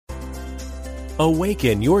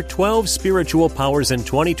Awaken your 12 spiritual powers in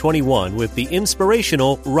 2021 with the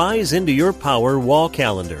inspirational Rise Into Your Power wall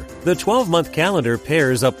calendar. The 12-month calendar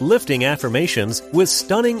pairs uplifting affirmations with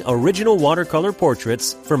stunning original watercolor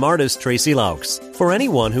portraits from artist Tracy Laux. For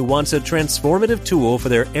anyone who wants a transformative tool for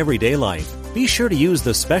their everyday life, be sure to use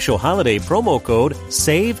the special holiday promo code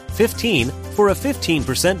SAVE15 for a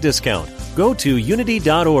 15% discount. Go to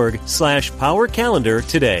unity.org/power calendar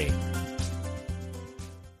today.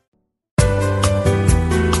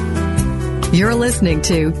 You're listening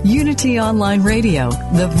to Unity Online Radio,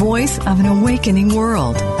 the voice of an awakening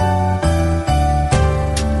world.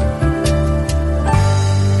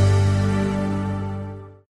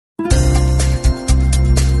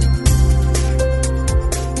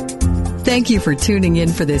 Thank you for tuning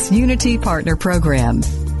in for this Unity Partner Program.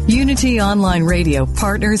 Unity Online Radio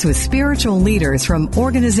partners with spiritual leaders from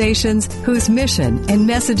organizations whose mission and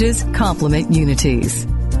messages complement Unity's.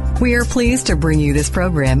 We are pleased to bring you this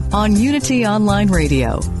program on Unity Online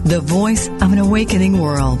Radio, the voice of an awakening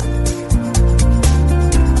world.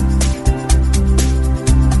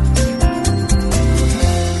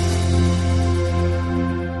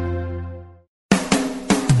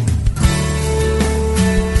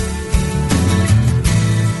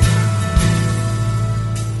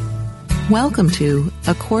 Welcome to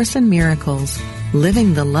A Course in Miracles,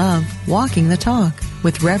 Living the Love, Walking the Talk,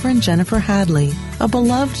 with Reverend Jennifer Hadley, a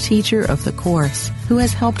beloved teacher of the Course who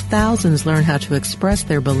has helped thousands learn how to express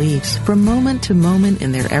their beliefs from moment to moment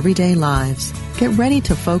in their everyday lives. Get ready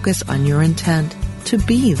to focus on your intent to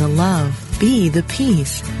be the love, be the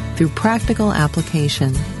peace, through practical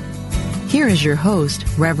application. Here is your host,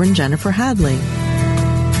 Reverend Jennifer Hadley.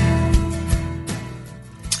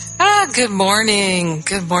 Good morning.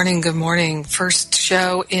 Good morning. Good morning. First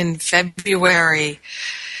show in February.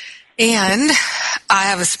 And I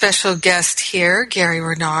have a special guest here, Gary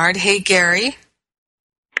Renard. Hey, Gary.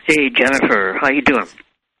 Hey, Jennifer. How you doing?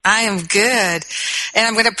 I am good. And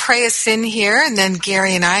I'm going to pray us in here, and then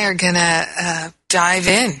Gary and I are going to dive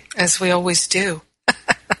in, as we always do.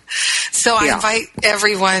 So I invite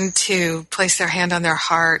everyone to place their hand on their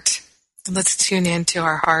heart. Let's tune into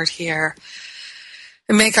our heart here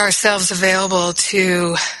and make ourselves available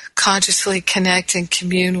to consciously connect and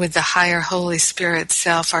commune with the higher Holy Spirit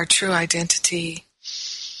self, our true identity.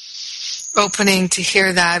 Opening to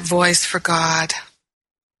hear that voice for God,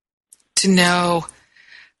 to know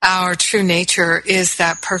our true nature is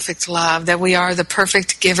that perfect love, that we are the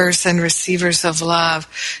perfect givers and receivers of love.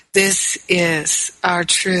 This is our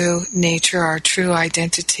true nature, our true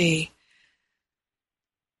identity.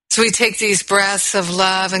 So we take these breaths of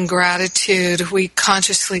love and gratitude. We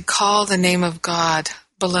consciously call the name of God.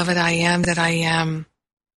 Beloved, I am that I am.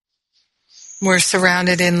 We're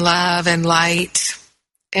surrounded in love and light.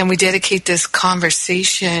 And we dedicate this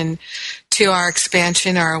conversation to our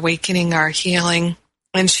expansion, our awakening, our healing,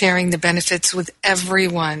 and sharing the benefits with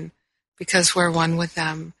everyone because we're one with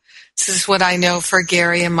them. This is what I know for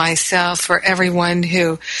Gary and myself, for everyone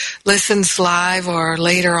who listens live or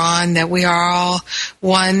later on, that we are all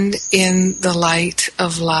one in the light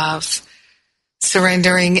of love,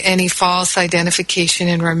 surrendering any false identification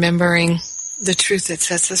and remembering the truth that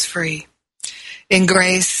sets us free. In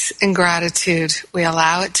grace and gratitude, we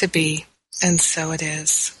allow it to be, and so it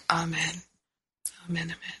is. Amen. Amen,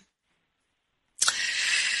 amen.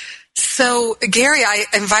 So, Gary, I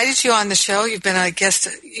invited you on the show. You've been a guest.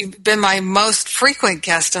 You've been my most frequent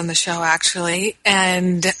guest on the show, actually.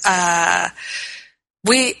 And I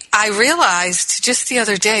realized just the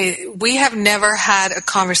other day, we have never had a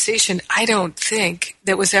conversation, I don't think,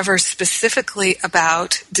 that was ever specifically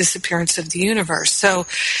about disappearance of the universe. So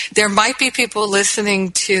there might be people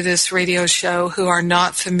listening to this radio show who are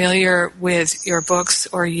not familiar with your books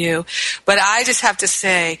or you. But I just have to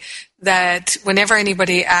say that whenever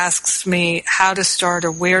anybody asks me how to start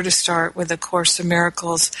or where to start with A Course in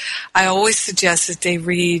Miracles, I always suggest that they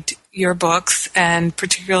read your books, and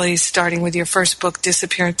particularly starting with your first book,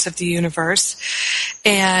 Disappearance of the Universe.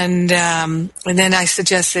 And then I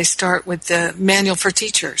suggest they start with the Manual for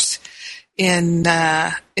Teachers in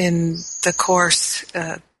the Course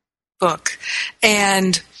book.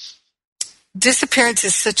 And Disappearance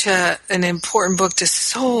is such an important book to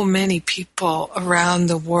so many people around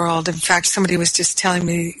the world. In fact, somebody was just telling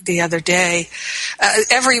me the other day,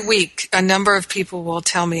 every week, a number of people will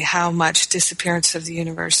tell me how much Disappearance of the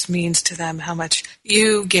Universe means to them, how much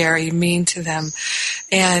you, Gary, mean to them.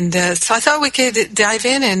 And so I thought we could dive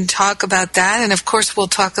in and talk about that. And, of course, we'll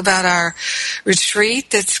talk about our retreat,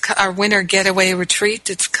 that's our winter getaway retreat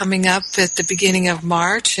that's coming up at the beginning of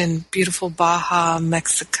March in beautiful Baja,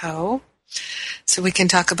 Mexico. So we can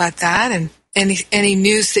talk about that and any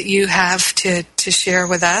news that you have to share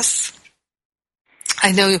with us?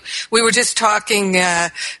 I know we were just talking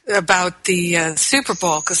about the Super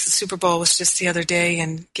Bowl, because the Super Bowl was just the other day,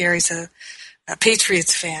 and Gary's a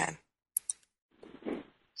Patriots fan.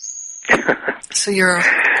 So you're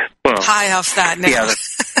high off that now. Yeah,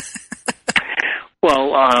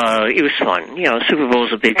 well, it was fun. Super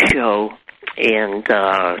Bowl's a big show, and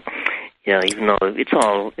even though it's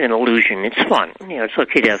all an illusion, it's fun. It's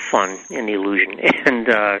okay to have fun in the illusion, and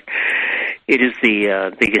it is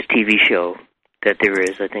the biggest TV show that there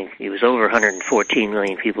is. I think it was over 114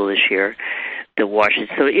 million people this year that watched it.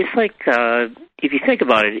 So it's like, if you think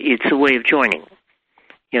about it, it's a way of joining.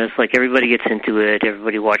 It's like everybody gets into it,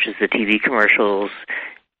 everybody watches the TV commercials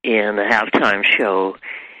and the halftime show,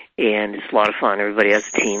 and it's a lot of fun. Everybody has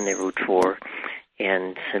a team they root for.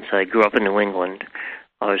 And since I grew up in New England,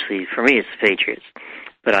 obviously for me it's the Patriots.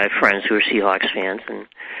 But I have friends who are Seahawks fans,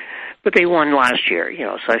 but they won last year,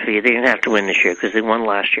 so I figured they didn't have to win this year because they won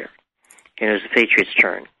last year. And it was the Patriots'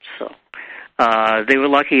 turn. So they were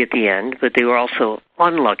lucky at the end, but they were also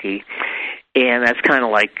unlucky. And that's kind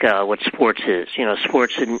of like what sports is.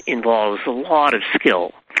 Sports involves a lot of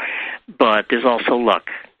skill, but there's also luck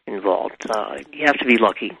involved. You have to be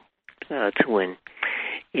lucky to win.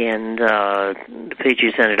 And the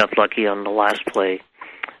Patriots ended up lucky on the last play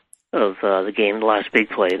of the game, the last big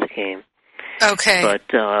play of the game. Okay.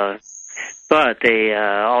 But they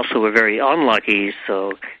also were very unlucky,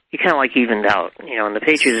 so you kind of like evened out. And the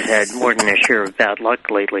Patriots have had more than their share of bad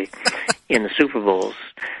luck lately in the Super Bowls.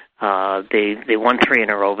 They won 3 in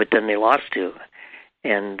a row, but then they lost 2.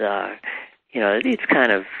 And, it's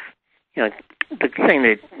kind of, the thing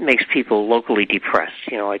that makes people locally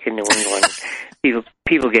depressed, like in New England,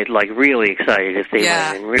 people get like really excited if they win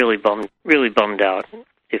and really bummed out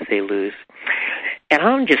if they lose. And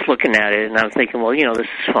I'm just looking at it and I'm thinking, well, this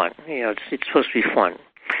is fun. It's supposed to be fun.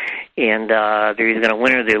 And they're either going to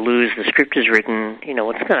win or they lose. The script is written.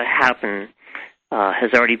 What's going to happen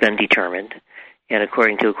has already been determined. And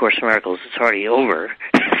according to A Course in Miracles, it's already over.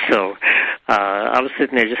 So I was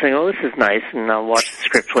sitting there just saying, oh, this is nice, and I'll watch the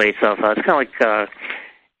script play itself out. It's kind of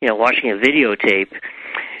like, watching a videotape,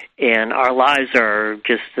 and our lives are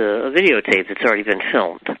just a videotape that's already been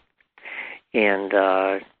filmed. And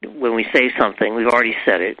when we say something, we've already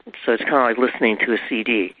said it, so it's kind of like listening to a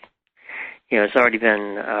CD. It's already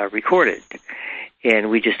been recorded, and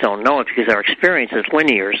we just don't know it because our experience is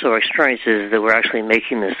linear, so our experience is that we're actually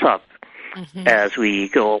making this up as we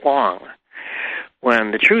go along,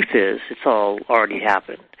 when the truth is it's all already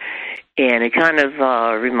happened. And it kind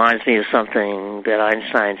of reminds me of something that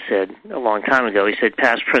Einstein said a long time ago. He said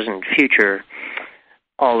past, present, future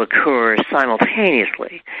all occur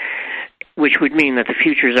simultaneously, which would mean that the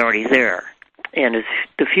future is already there. And if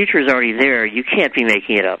the future is already there, you can't be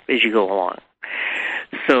making it up as you go along.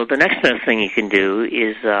 So the next best thing you can do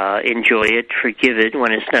is enjoy it, forgive it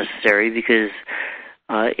when it's necessary, because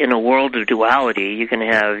in a world of duality, you can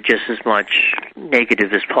have just as much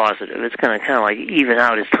negative as positive. It's going to kind of like even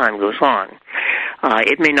out as time goes on.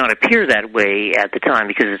 It may not appear that way at the time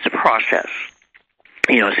because it's a process.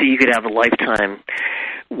 So you could have a lifetime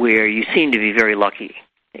where you seem to be very lucky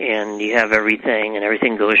and you have everything and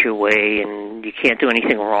everything goes your way and you can't do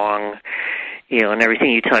anything wrong, and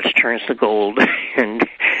everything you touch turns to gold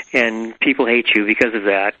and people hate you because of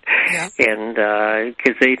that. Yeah. And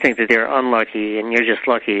because they think that they're unlucky and you're just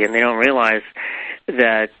lucky, and they don't realize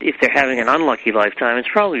that if they're having an unlucky lifetime, it's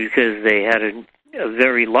probably because they had a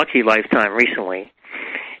very lucky lifetime recently.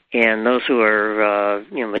 And those who are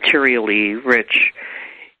materially rich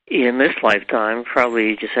in this lifetime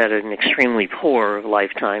probably just had an extremely poor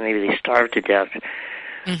lifetime. Maybe they starved to death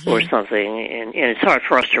or something. And it's hard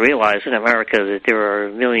for us to realize in America that there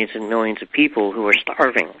are millions and millions of people who are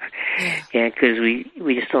starving. Yeah. And because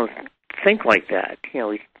we just don't think like that.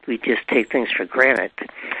 We just take things for granted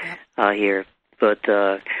here. But,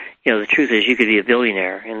 the truth is you could be a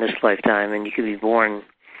billionaire in this lifetime, and you could be born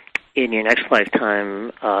in your next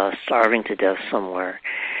lifetime starving to death somewhere.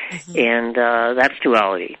 And that's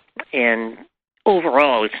duality. And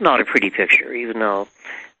overall, it's not a pretty picture, even though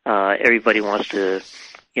everybody wants to,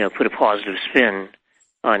 put a positive spin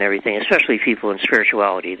on everything, especially people in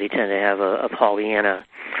spirituality. They tend to have a Pollyanna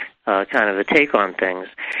kind of a take on things.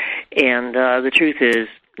 And the truth is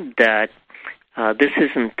that this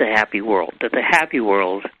isn't the happy world, that the happy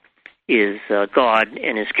world is God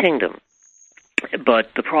and His kingdom. But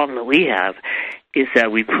the problem that we have is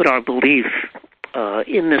that we put our belief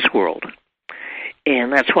in this world,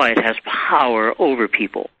 and that's why it has power over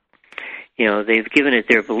people. They've given it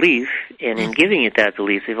their belief, and in giving it that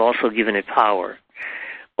belief, they've also given it power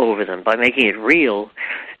over them. By making it real,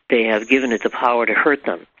 they have given it the power to hurt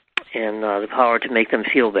them and the power to make them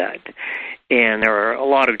feel bad. And there are a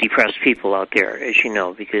lot of depressed people out there, as you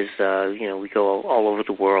know, because, we go all over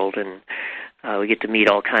the world and we get to meet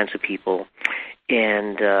all kinds of people.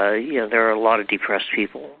 And, there are a lot of depressed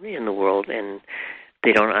people in the world, and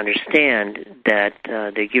they don't understand that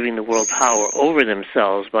they're giving the world power over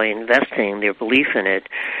themselves by investing their belief in it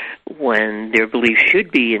when their belief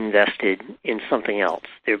should be invested in something else.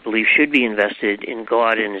 Their belief should be invested in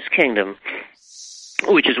God and His kingdom,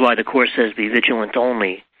 which is why the Course says be vigilant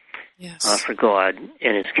only for God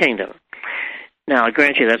and His kingdom. Now, I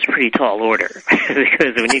grant you that's a pretty tall order,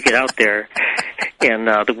 because when you get out there and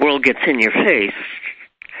the world gets in your face,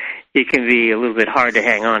 it can be a little bit hard to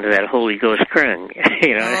hang on to that Holy Ghost grin.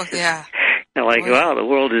 Oh, yeah. Wow, the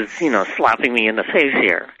world is, slapping me in the face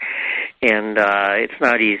here. And it's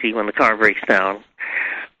not easy when the car breaks down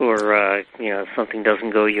or, something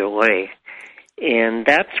doesn't go your way. And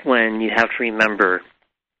that's when you have to remember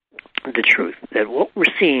the truth, that what we're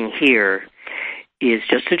seeing here is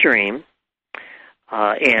just a dream,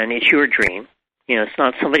 and it's your dream. It's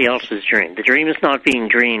not somebody else's dream. The dream is not being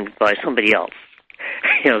dreamed by somebody else.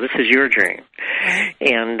 This is your dream.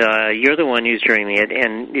 And you're the one who's dreaming it,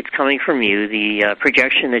 and it's coming from you. The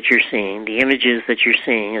projection that you're seeing, the images that you're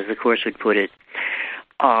seeing, as the Course would put it,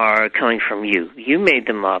 are coming from you. You made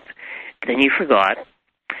them up, then you forgot,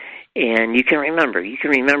 and you can remember. You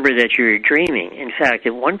can remember that you're dreaming. In fact,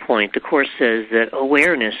 at one point, the Course says that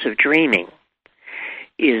awareness of dreaming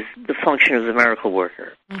is the function of the miracle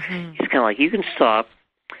worker. Mm-hmm. It's kind of like you can stop,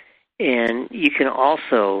 and you can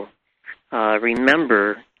also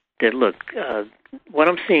remember that, look, what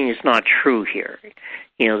I'm seeing is not true here.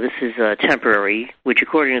 This is temporary, which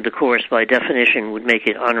according to the Course, by definition, would make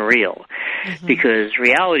it unreal, because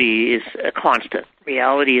reality is a constant.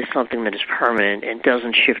 Reality is something that is permanent and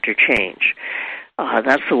doesn't shift or change.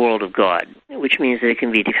 That's the world of God, which means that it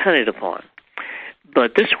can be depended upon.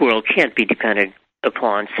 But this world can't be depended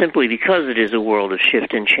upon simply because it is a world of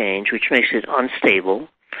shift and change, which makes it unstable.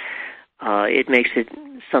 It makes it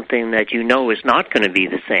something that is not going to be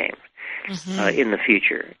the same in the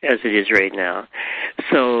future as it is right now.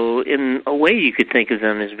 So in a way, you could think of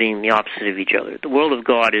them as being the opposite of each other. The world of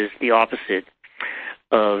God is the opposite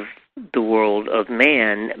of the world of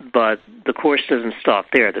man, but the Course doesn't stop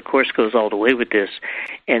there. The Course goes all the way with this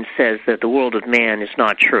and says that the world of man is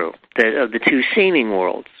not true. That of the two seeming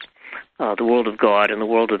worlds, the world of God and the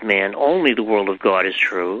world of man, only the world of God is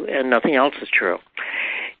true and nothing else is true.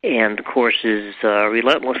 And the Course is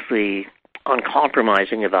relentlessly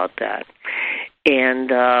uncompromising about that. And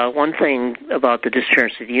one thing about the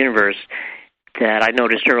disappearance of the universe that I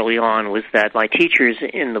noticed early on was that my teachers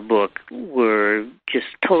in the book were just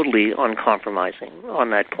totally uncompromising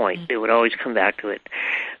on that point. They would always come back to it.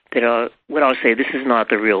 They would always say, this is not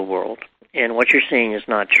the real world, and what you're seeing is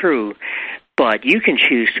not true, but you can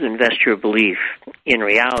choose to invest your belief in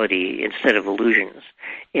reality instead of illusions.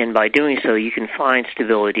 And by doing so, you can find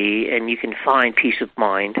stability, and you can find peace of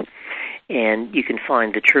mind, and you can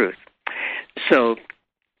find the truth. So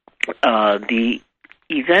the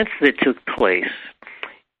events that took place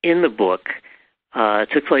in the book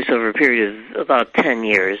took place over a period of about 10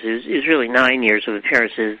 years. It was really 9 years of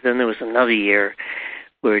appearances. Then there was another year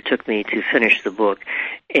where it took me to finish the book.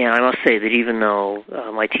 And I must say that even though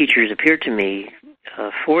my teachers appeared to me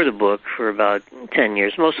for the book for about 10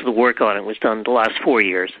 years, most of the work on it was done the last 4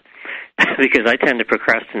 years because I tend to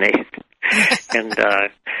procrastinate. And,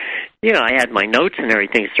 I had my notes and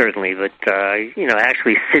everything, certainly, but,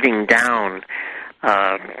 actually sitting down,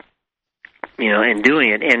 and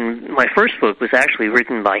doing it. And my first book was actually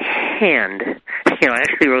written by hand. I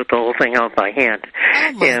actually wrote the whole thing out by hand.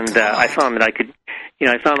 Oh, and I found that I could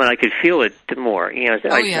feel it more.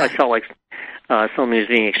 I felt like something was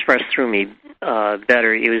being expressed through me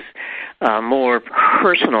better. It was more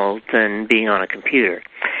personal than being on a computer.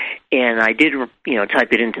 And I did,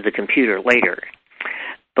 type it into the computer later,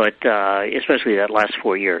 but especially that last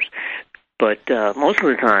 4 years. But most of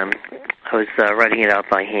the time, I was writing it out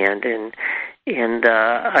by hand, and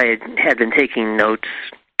I had been taking notes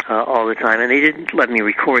all the time. And they didn't let me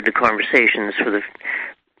record the conversations for the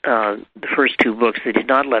first two books. They did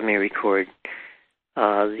not let me record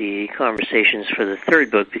the conversations for the third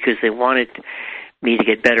book because they wanted me to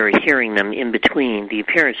get better at hearing them in between the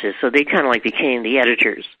appearances. So they kind of like became the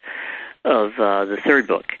editors of the third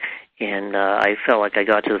book. And I felt like I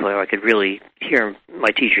got to the point where I could really hear my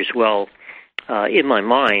teachers well in my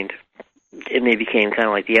mind, and they became kind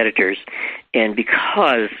of like the editors. And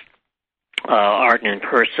because Arten and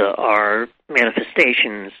Persa are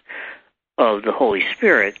manifestations of the Holy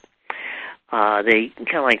Spirit, they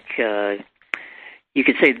kind of like you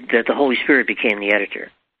could say that the Holy Spirit became the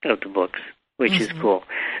editor of the books, which is cool.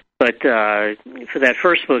 But for that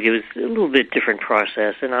first book, it was a little bit different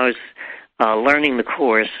process, and I was learning the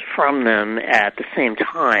course from them at the same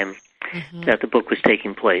time that the book was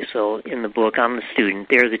taking place. So in the book, I'm the student,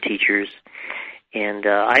 they're the teachers, and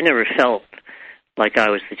I never felt like I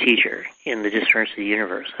was the teacher in the Disappearance of the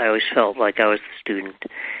Universe. I always felt like I was the student,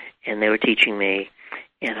 and they were teaching me,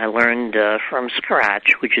 and I learned from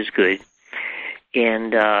scratch, which is good.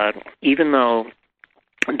 And even though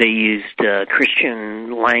they used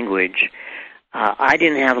Christian language, I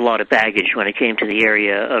didn't have a lot of baggage when it came to the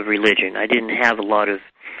area of religion. I didn't have a lot of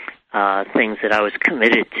things that I was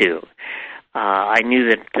committed to. I knew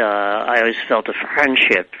that I always felt a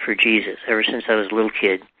friendship for Jesus ever since I was a little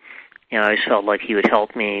kid. You know, I always felt like he would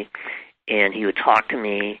help me, and he would talk to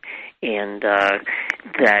me, and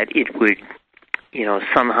that it would, you know,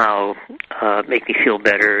 somehow make me feel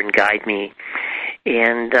better and guide me.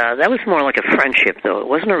 And that was more like a friendship, though. It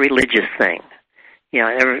wasn't a religious thing. You know,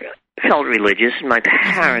 I never felt religious. My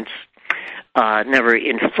parents never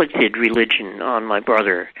inflicted religion on my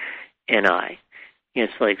brother and I.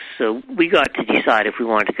 It's like, so we got to decide if we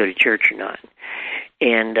wanted to go to church or not.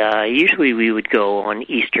 And usually we would go on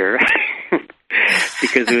Easter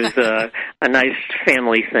because it was a nice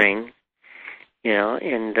family thing, you know,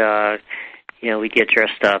 and, you know, we'd get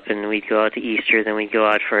dressed up and we'd go out to Easter, then we'd go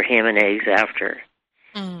out for ham and eggs after.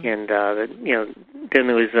 And, you know, then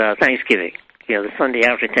there was Thanksgiving, you know, the Sunday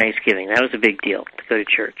after Thanksgiving. That was a big deal to go to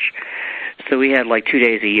church. So we had like 2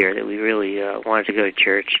 days a year that we really wanted to go to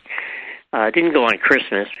church. Didn't go on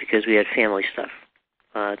Christmas because we had family stuff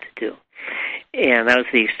to do. And that was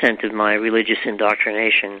the extent of my religious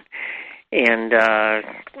indoctrination. And,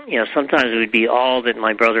 you know, sometimes it would be all that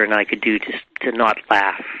my brother and I could do to not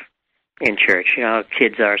laugh in church. You know how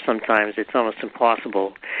kids are sometimes. It's almost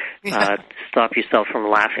impossible to stop yourself from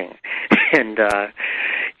laughing. And,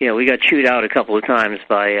 you know, we got chewed out a couple of times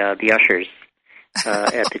by the ushers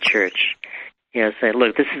at the church. You know, saying,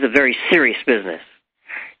 look, this is a very serious business.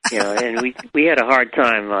 You know, and we had a hard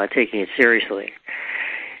time taking it seriously.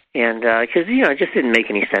 And because, you know, it just didn't make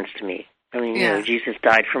any sense to me. I mean, you know, Jesus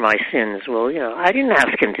died for my sins. Well, you know, I didn't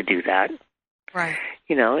ask him to do that. Right.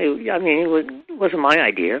 You know, it wasn't my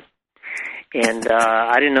idea. And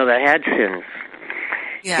I didn't know that I had sins.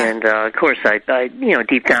 Yeah. And, of course, I, you know,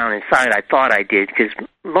 deep down inside, I thought I did, because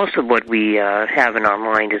most of what we have in our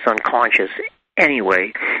mind is unconscious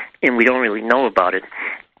anyway, and we don't really know about it.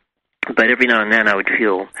 But every now and then I would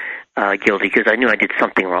feel guilty because I knew I did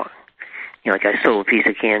something wrong. You know, like I stole a piece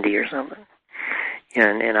of candy or something.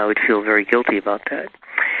 And I would feel very guilty about that.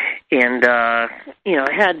 And, you know,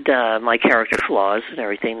 I had my character flaws and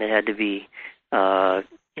everything that had to be,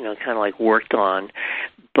 you know, kind of like worked on.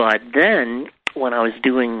 But then when I was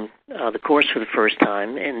doing the course for the first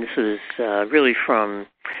time, and this was really from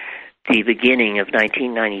the beginning of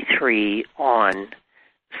 1993 on,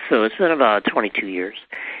 so it's been about 22 years.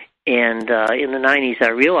 And in the 90s, I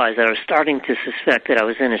realized that I was starting to suspect that I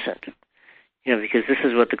was innocent. You know, because this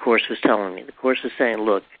is what the Course was telling me. The Course was saying,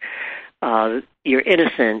 look, you're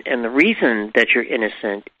innocent, and the reason that you're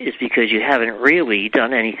innocent is because you haven't really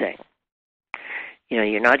done anything. You know,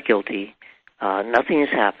 you're not guilty. Nothing has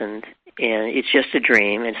happened, and it's just a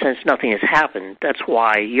dream. And since nothing has happened, that's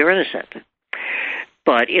why you're innocent.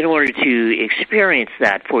 But in order to experience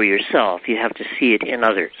that for yourself, you have to see it in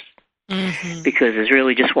others. Mm-hmm. Because there's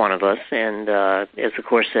really just one of us, and as the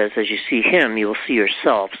Course says, as you see him, you will see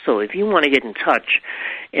yourself. So if you want to get in touch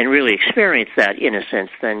and really experience that innocence,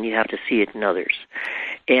 then you have to see it in others.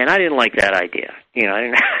 And I didn't like that idea. You know,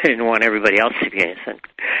 I didn't want everybody else to be innocent.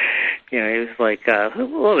 You know, it was like,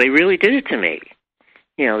 well, they really did it to me.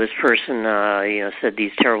 You know, this person, you know, said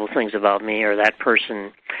these terrible things about me, or that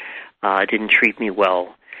person didn't treat me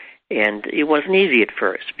well. And it wasn't easy at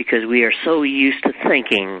first because we are so used to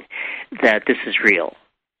thinking that this is real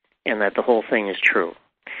and that the whole thing is true.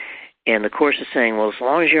 And the Course is saying, well, as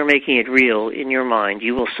long as you're making it real in your mind,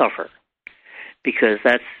 you will suffer because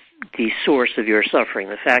that's the source of your suffering.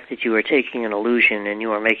 The fact that you are taking an illusion and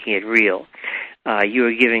you are making it real. You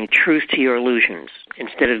are giving truth to your illusions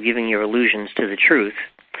instead of giving your illusions to the truth,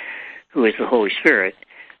 who is the Holy Spirit.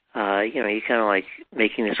 You know, you're kind of like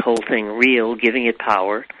making this whole thing real, giving it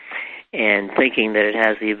power, and thinking that it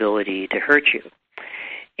has the ability to hurt you.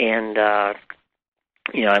 And,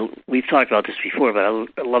 you know, we've talked about this before, but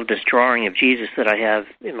I love this drawing of Jesus that I have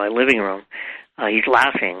in my living room. He's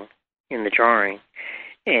laughing in the drawing,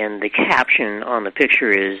 and the caption on the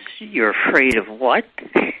picture is, "You're afraid of what?"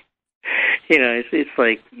 You know, it's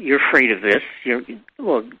like, you're afraid of this.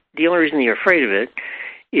 Well, the only reason you're afraid of it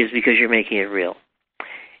is because you're making it real.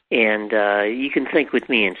 And you can think with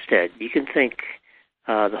me instead. You can think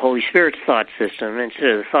the Holy Spirit's thought system instead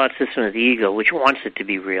of the thought system of the ego, which wants it to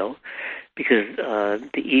be real, because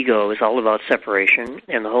the ego is all about separation,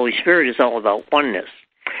 and the Holy Spirit is all about oneness.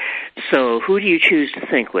 So who do you choose to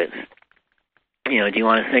think with? Do you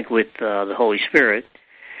want to think with the Holy Spirit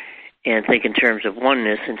and think in terms of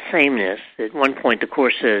oneness and sameness? At one point, the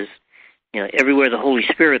Course says, everywhere the Holy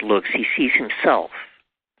Spirit looks, he sees himself.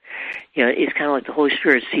 It's kind of like the Holy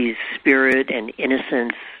Spirit sees spirit and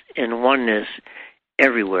innocence and oneness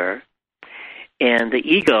everywhere. And the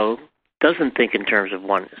ego doesn't think in terms of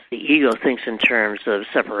oneness. The ego thinks in terms of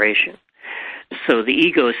separation. So the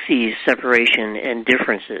ego sees separation and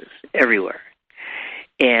differences everywhere.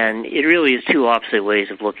 And it really is two opposite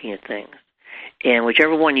ways of looking at things. And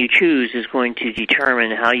whichever one you choose is going to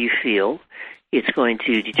determine how you feel. It's going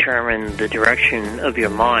to determine the direction of your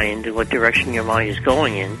mind and what direction your mind is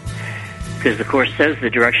going in. Because the Course says the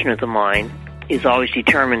direction of the mind is always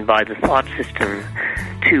determined by the thought system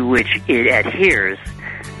to which it adheres.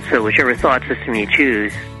 So whichever thought system you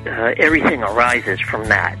choose, everything arises from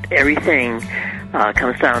that. Everything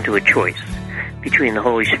comes down to a choice between the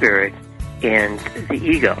Holy Spirit and the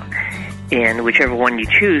ego. And whichever one you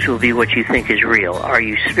choose will be what you think is real. Are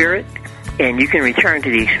you spirit? And you can return to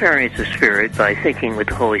the experience of spirit by thinking with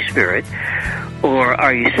the Holy Spirit. Or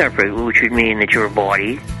are you separate, which would mean that you're a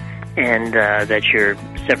body and that you're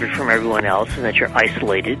separate from everyone else and that you're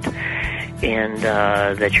isolated and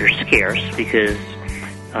that you're scarce, because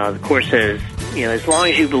the Course says, as long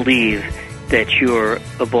as you believe that you're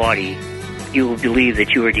a body, you will believe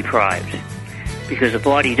that you are deprived, because a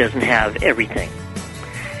body doesn't have everything.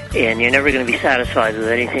 And you're never going to be satisfied with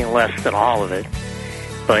anything less than all of it.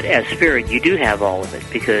 But as spirit, you do have all of it,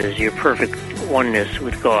 because you're perfect oneness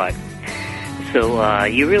with God. So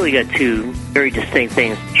you really got two very distinct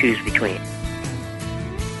things to choose between.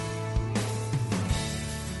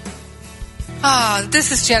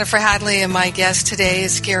 This is Jennifer Hadley, and my guest today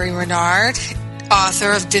is Gary Renard,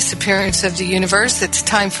 author of Disappearance of the Universe. It's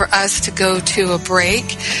time for us to go to a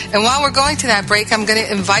break. And while we're going to that break, I'm going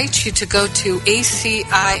to invite you to go to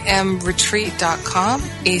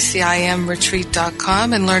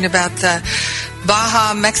acimretreat.com, and learn about the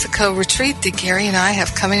Baja, Mexico retreat that Gary and I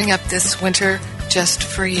have coming up this winter just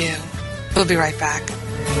for you. We'll be right back.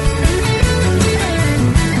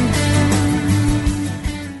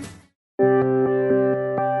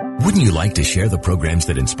 Wouldn't you like to share the programs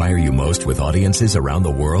that inspire you most with audiences around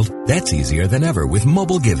the world? That's easier than ever with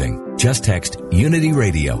mobile giving. Just text Unity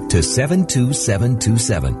Radio to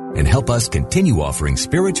 72727 and help us continue offering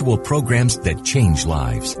spiritual programs that change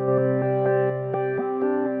lives.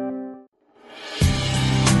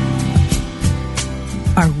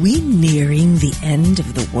 Are we nearing the end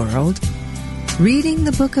of the world? Reading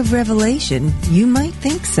the book of Revelation, you might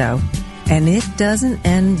think so, and it doesn't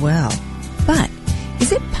end well. But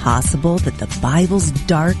is it possible that the Bible's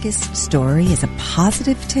darkest story is a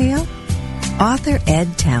positive tale? Author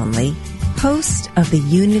Ed Townley, host of the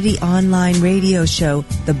Unity online radio show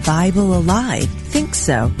The Bible Alive, thinks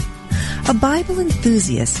so. A Bible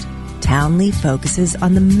enthusiast, Townley focuses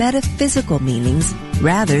on the metaphysical meanings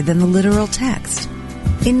rather than the literal text.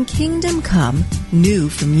 In Kingdom Come, new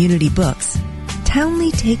from Unity Books, Townley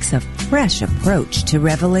takes a fresh approach to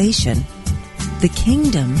Revelation. The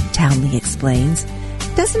kingdom, Townley explains,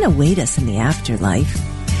 doesn't await us in the afterlife.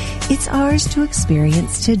 It's ours to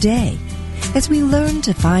experience today as we learn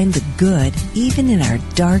to find the good even in our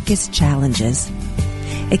darkest challenges.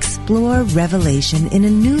 Explore Revelation in a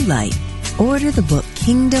new light. Order the book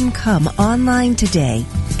Kingdom Come online today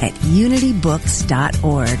at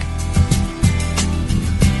unitybooks.org.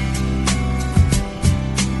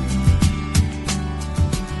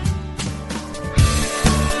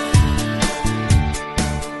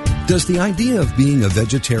 Does the idea of being a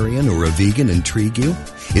vegetarian or a vegan intrigue you?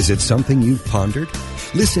 Is it something you've pondered?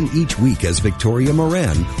 Listen each week as Victoria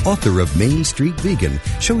Moran, author of Main Street Vegan,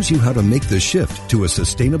 shows you how to make the shift to a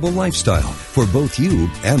sustainable lifestyle for both you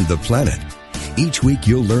and the planet. Each week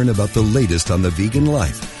you'll learn about the latest on the vegan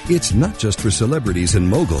life. It's not just for celebrities and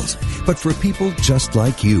moguls, but for people just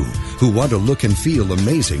like you who want to look and feel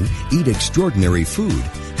amazing, eat extraordinary food,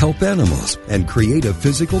 help animals, and create a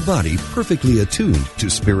physical body perfectly attuned to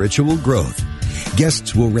spiritual growth.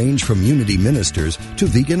 Guests will range from Unity ministers to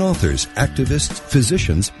vegan authors, activists,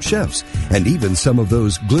 physicians, chefs, and even some of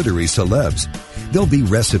those glittery celebs. There'll be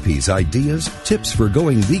recipes, ideas, tips for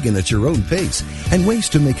going vegan at your own pace, and ways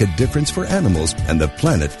to make a difference for animals and the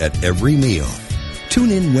planet at every meal.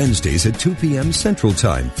 Tune in Wednesdays at 2 p.m. Central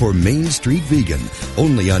Time for Main Street Vegan,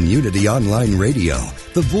 only on Unity Online Radio,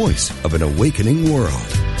 the voice of an awakening world.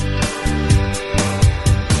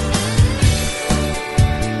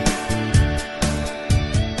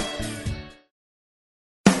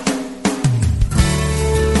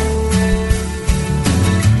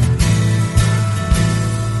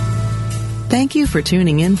 Thank you for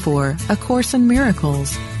tuning in for A Course in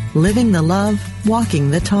Miracles, Living the Love,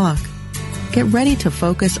 Walking the Talk. Get ready to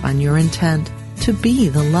focus on your intent to be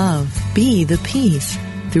the love, be the peace,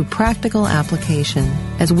 through practical application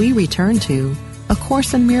as we return to A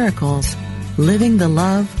Course in Miracles, Living the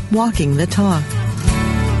Love, Walking the Talk.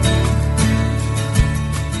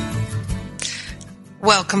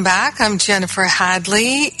 Welcome back. I'm Jennifer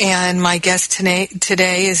Hadley, and my guest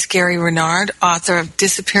today is Gary Renard, author of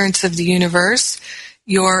Disappearance of the Universe,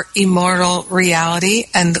 Your Immortal Reality,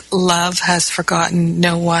 and Love Has Forgotten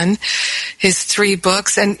No One. His 3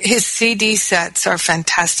 books and his CD sets are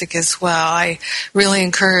fantastic as well. I really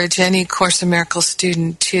encourage any Course in Miracles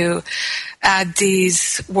student to add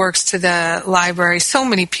these works to the library. So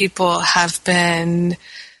many people have been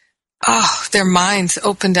their minds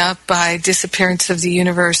opened up by Disappearance of the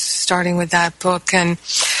Universe, starting with that book. And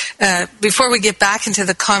before we get back into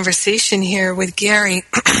the conversation here with Gary,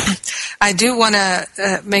 I do want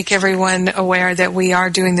to make everyone aware that we are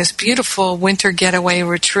doing this beautiful winter getaway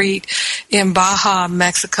retreat in Baja,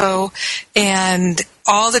 Mexico, and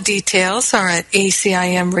all the details are at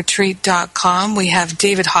acimretreat.com. We have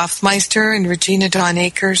David Hoffmeister and Regina Dawn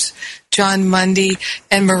Akers, John Mundy,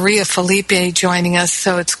 and Maria Felipe joining us,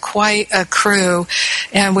 so it's quite a crew.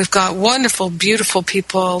 And we've got wonderful, beautiful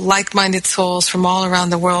people, like-minded souls from all around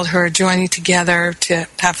the world who are joining together to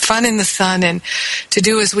have fun in the sun and to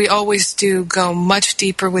do as we always do, go much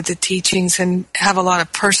deeper with the teachings and have a lot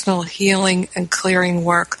of personal healing and clearing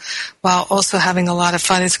work while also having a lot of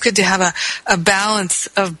fun. It's good to have a balance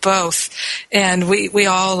of both, and we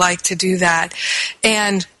all like to do that.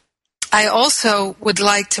 And I also would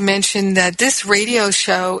like to mention that this radio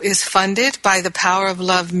show is funded by the Power of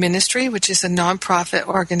Love Ministry, which is a nonprofit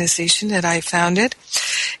organization that I founded.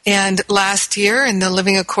 And last year in the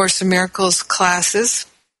Living A Course in Miracles classes,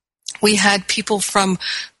 we had people from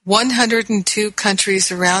 102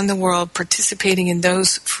 countries around the world participating in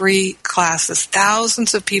those free classes.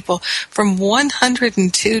 Thousands of people from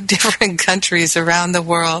 102 different countries around the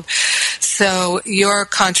world. So your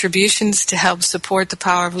contributions to help support the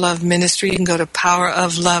Power of Love Ministry, you can go to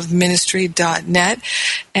powerofloveministry.net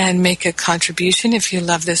and make a contribution if you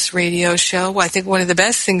love this radio show. I think one of the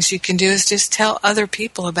best things you can do is just tell other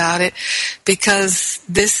people about it, because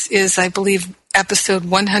this is, I believe, episode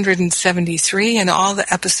 173, and all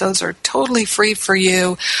the episodes are totally free for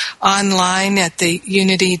you online at the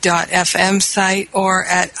unity.fm site or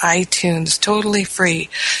at iTunes, totally free.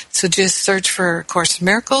 So just search for Course in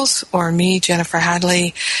Miracles or me, Jennifer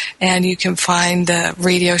Hadley, and you can find the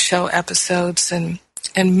radio show episodes and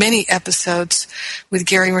many episodes with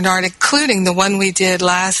Gary Renard, including the one we did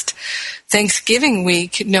last Thanksgiving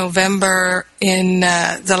week, November, in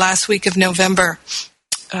the last week of November.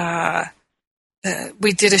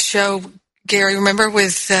 We did a show, Gary, remember,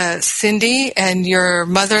 with Cindy and your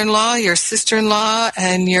mother-in-law, your sister-in-law,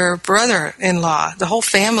 and your brother-in-law, the whole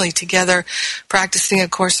family together practicing A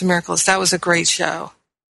Course in Miracles. That was a great show.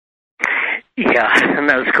 Yeah, and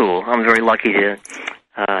that was cool. I'm very lucky to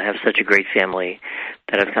have such a great family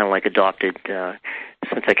that I've kind of like adopted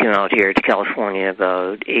since I came out here to California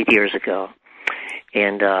about 8 years ago.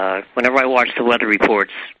 And whenever I watch the weather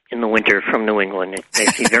reports in the winter from New England, it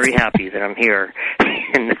makes me very happy that I'm here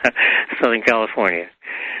in Southern California.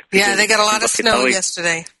 Yeah, they got a lot of snow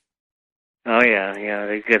yesterday. Oh, yeah.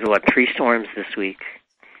 They got, 3 storms this week,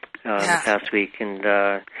 the past week. And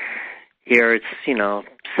here it's,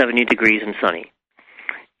 70 degrees and sunny.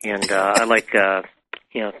 And I like,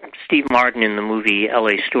 Steve Martin in the movie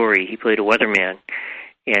L.A. Story. He played a weatherman,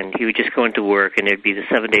 and he would just go into work, and it'd be the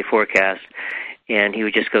 7-day forecast. And he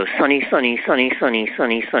would just go, sunny, sunny, sunny, sunny,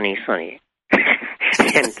 sunny, sunny, sunny.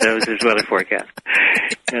 And that was his weather forecast.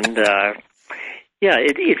 And,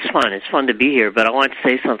 it's fun. It's fun to be here. But I want to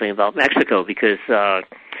say something about Mexico because, I've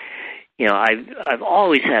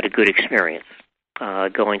always had a good experience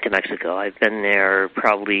going to Mexico. I've been there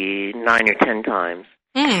probably 9 or 10 times.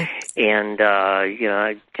 And,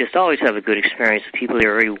 I just always have a good experience. The people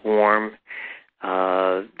there are very warm,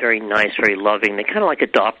 very nice, very loving. They kind of like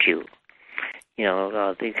adopt you.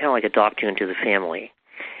 They kind of like adopt you into the family.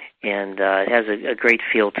 And it has a great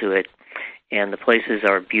feel to it. And the places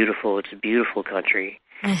are beautiful. It's a beautiful country.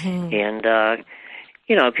 Mm-hmm. And,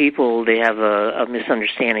 people, they have a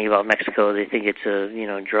misunderstanding about Mexico. They think it's a,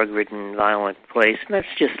 drug-ridden, violent place. And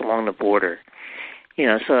that's just along the border.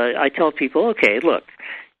 So I tell people, okay, look,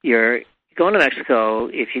 you're going to Mexico.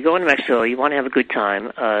 If you go into Mexico, you want to have a good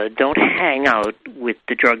time. Don't hang out with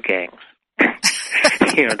the drug gangs.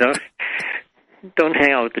 Don't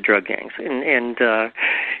hang out with the drug gangs, and go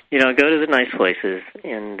to the nice places,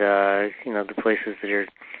 and the places that are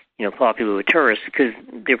popular with tourists, because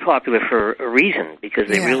they're popular for a reason, because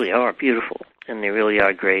they really are beautiful, and they really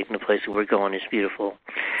are great, and the place that we're going is beautiful.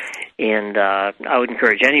 And I would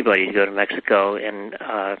encourage anybody to go to Mexico. And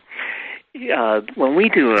when we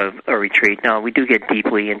do a retreat, now we do get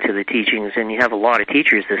deeply into the teachings, and you have a lot of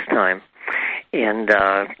teachers this time. And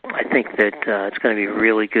I think that it's going to be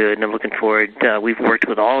really good, and I'm looking forward. We've worked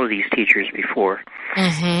with all of these teachers before,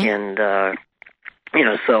 and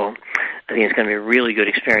so I think it's going to be a really good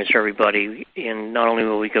experience for everybody. And not only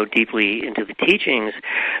will we go deeply into the teachings,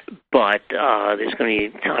 but there's going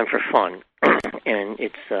to be time for fun, and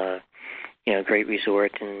it's a great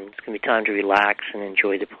resort, and it's going to be time to relax and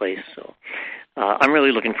enjoy the place. So I'm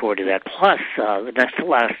really looking forward to that. Plus, the next to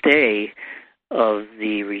last day of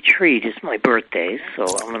the retreat is my birthday, so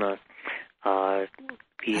I'm going to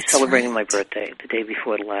be celebrating my birthday the day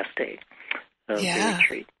before the last day of the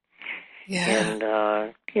retreat. Yeah. And,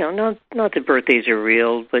 not that birthdays are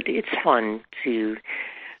real, but it's fun to,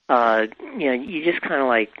 you just kind of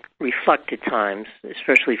like reflect at times,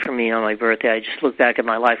 especially for me on my birthday. I just look back at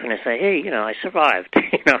my life and I say, hey, I survived,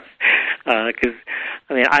 because,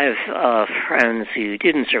 I have friends who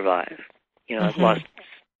didn't survive. I've lost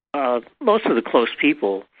most of the close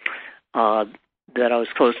people that I was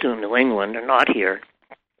close to in New England are not here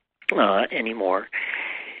anymore.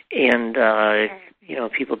 And,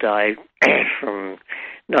 people die from,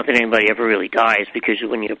 not that anybody ever really dies, because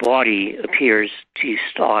when your body appears to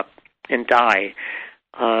stop and die,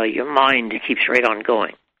 your mind keeps right on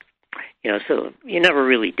going. So you're never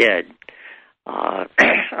really dead.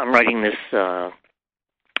 I'm writing this a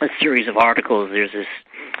series of articles. There's this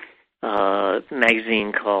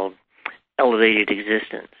magazine called Elevated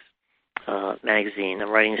Existence magazine. I'm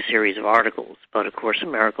writing a series of articles about A Course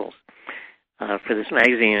in Miracles for this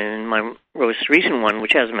magazine, and my most recent one,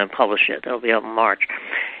 which hasn't been published yet, that'll be out in March.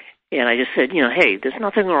 And I just said, hey, there's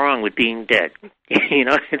nothing wrong with being dead.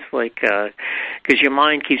 It's like, because your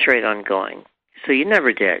mind keeps right on going. So you're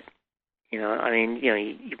never dead. Your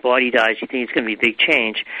body dies, you think it's going to be a big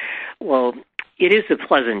change. Well, it is a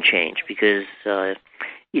pleasant change, because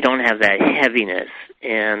you don't have that heaviness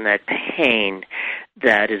and that pain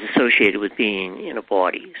that is associated with being in a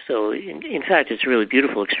body. So, in fact, it's a really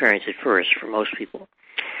beautiful experience at first for most people.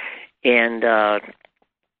 And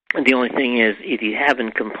the only thing is, if you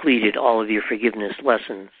haven't completed all of your forgiveness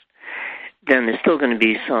lessons, then there's still going to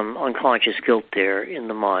be some unconscious guilt there in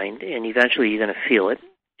the mind, and eventually you're going to feel it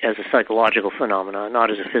as a psychological phenomenon, not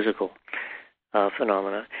as a physical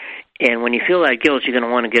phenomena. And when you feel that guilt, you're going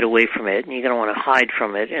to want to get away from it, and you're going to want to hide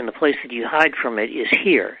from it, and the place that you hide from it is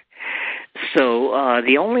here. So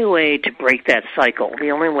the only way to break that cycle,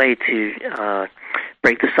 the only way to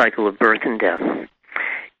break the cycle of birth and death,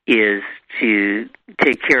 is to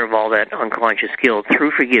take care of all that unconscious guilt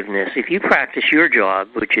through forgiveness. If you practice your job,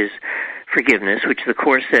 which is forgiveness, which the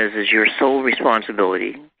Course says is your sole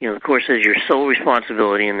responsibility, the Course says your sole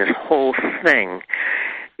responsibility in this whole thing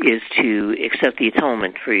is to accept the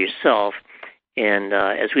atonement for yourself. And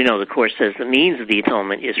as we know, the Course says the means of the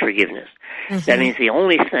atonement is forgiveness. That means the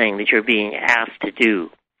only thing that you're being asked to do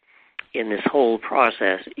in this whole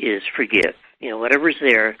process is forgive. Whatever's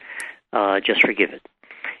there, just forgive it.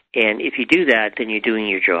 And if you do that, then you're doing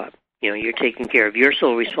your job. You're taking care of your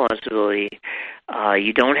sole responsibility.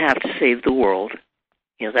 You don't have to save the world.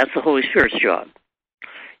 That's the Holy Spirit's job.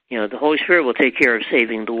 The Holy Spirit will take care of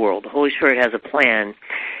saving the world. The Holy Spirit has a plan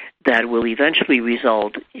that will eventually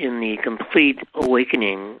result in the complete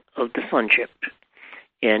awakening of the sonship.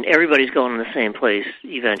 And everybody's going to the same place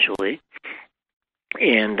eventually.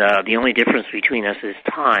 And the only difference between us is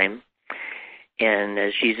time. And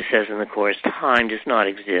as Jesus says in the Course, time does not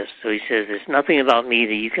exist. So he says, there's nothing about me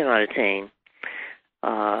that you cannot attain.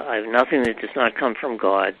 I have nothing that does not come from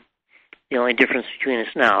God. The only difference between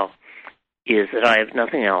us now is that I have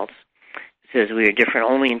nothing else. It says we are different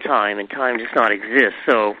only in time, and time does not exist.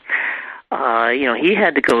 So, he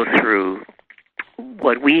had to go through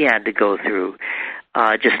what we had to go through,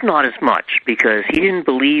 just not as much, because he didn't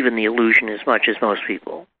believe in the illusion as much as most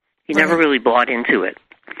people. He never really bought into it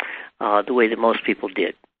the way that most people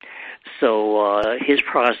did. So his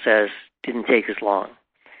process didn't take as long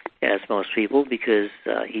as most people, because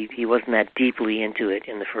he wasn't that deeply into it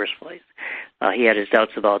in the first place. He had his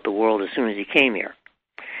doubts about the world as soon as he came here.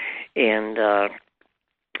 And,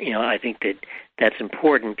 I think that's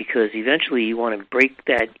important, because eventually you want to break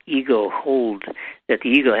that ego hold that the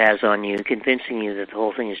ego has on you, convincing you that the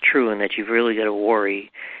whole thing is true and that you've really got to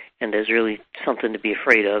worry and there's really something to be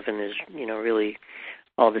afraid of, and there's, really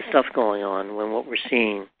all this stuff going on, when what we're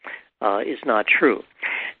seeing is not true.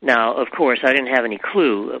 Now, of course, I didn't have any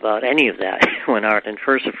clue about any of that when Art and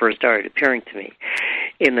Fursa first started appearing to me.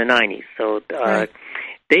 in the 90s. So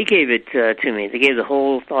they gave it to me. They gave the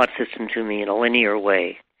whole thought system to me in a linear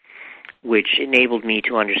way, which enabled me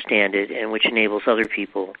to understand it and which enables other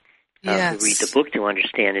people who read the book to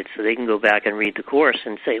understand it, so they can go back and read the course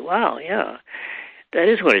and say, wow, yeah, that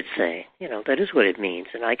is what it's saying. You know, that is what it means.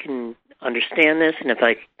 And I can understand this, and if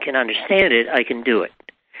I can understand it, I can do it.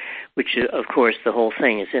 Which, of course, the whole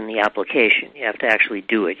thing is in the application. You have to actually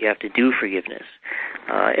do it. You have to do forgiveness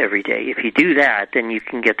every day. If you do that, then you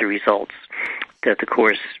can get the results that the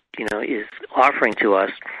Course, you know, is offering to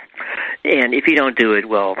us. And if you don't do it,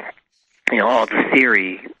 well, you know, all the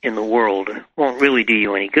theory in the world won't really do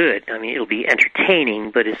you any good. I mean, it'll be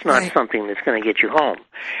entertaining, but it's not something that's going to get you home.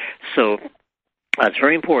 So it's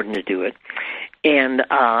very important to do it. And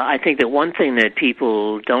I think that one thing that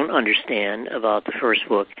people don't understand about the first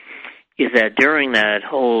book is that during that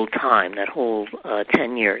whole time, that whole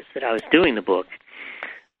 10 years that I was doing the book,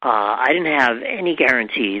 I didn't have any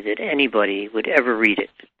guarantee that anybody would ever read it.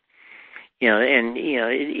 You know, and, you know,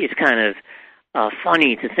 it's kind of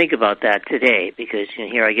funny to think about that today, because, you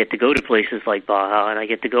know, here I get to go to places like Baja, and I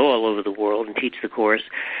get to go all over the world and teach the Course.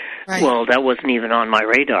 Right. Well, that wasn't even on my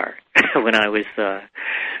radar when I was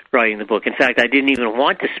writing the book. In fact, I didn't even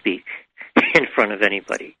want to speak in front of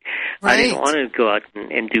anybody. Right. I didn't want to go out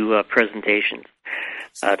and do presentations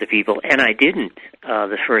to people, and I didn't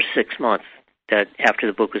the first 6 months that after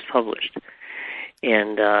the book was published.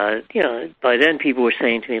 And, you know, by then people were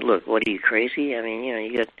saying to me, look, what, are you crazy? I mean, you know,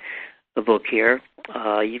 you got a book here.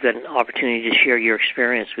 You've got an opportunity to share your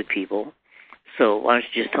experience with people. So why don't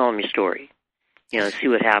you just tell them your story? You know, see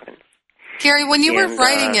what happens. Gary, when you were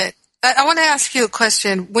writing it, I want to ask you a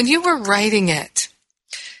question. When you were writing it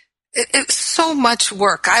was so much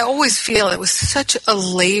work. I always feel it was such a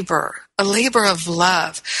labor of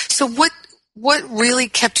love. So what really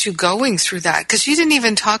kept you going through that? Because you didn't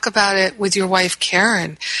even talk about it with your wife,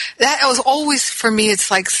 Karen. That was always, for me,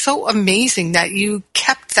 it's like so amazing that you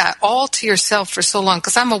kept that all to yourself for so long.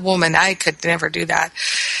 Because I'm a woman. I could never do that.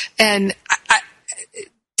 And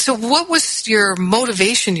so what was your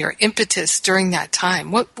motivation, your impetus during that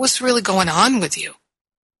time? What was really going on with you?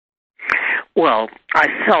 Well, I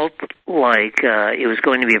felt like it was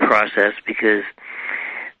going to be a process because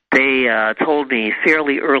they told me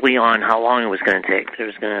fairly early on how long it was going to take. They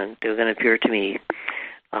were going to appear to me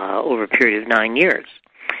over a period of 9 years.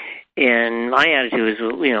 And my attitude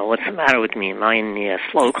was, you know, what's the matter with me? Am I in the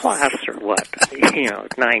slow class or what? You know,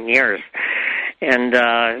 9 years. And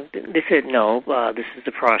they said, no, this is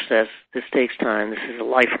the process. This takes time. This is a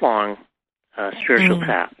lifelong spiritual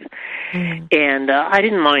path. And I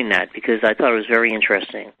didn't mind that because I thought it was very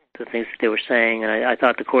interesting, the things that they were saying, and I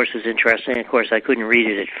thought the Course was interesting. Of course, I couldn't read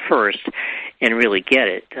it at first and really get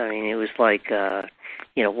it. I mean, it was like,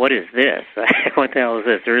 you know, what is this? What the hell is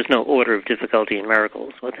this? There is no order of difficulty in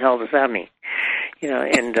miracles. What the hell does that mean? You know,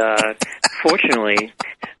 and fortunately,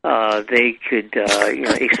 they could, you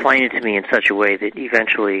know, explain it to me in such a way that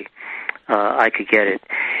eventually I could get it.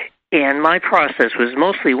 And my process was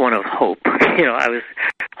mostly one of hope. You know, I was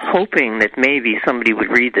hoping that maybe somebody would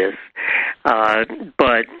read this.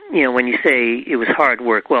 But, you know, when you say it was hard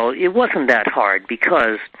work, well, it wasn't that hard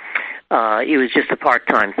because it was just a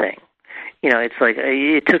part-time thing. You know, it's like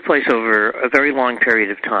it took place over a very long period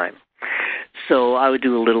of time. So I would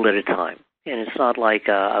do a little at a time. And it's not like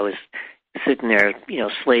I was sitting there, you know,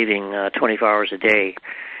 slaving 24 hours a day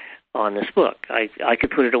on this book. I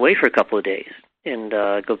could put it away for a couple of days and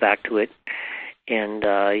go back to it and,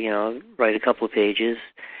 you know, write a couple of pages.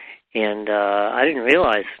 And I didn't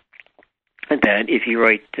realize that if you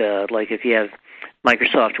write, like if you have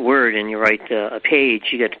Microsoft Word and you write a page,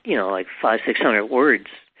 you get, you know, like 500-600 words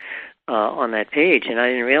on that page. And I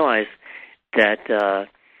didn't realize that,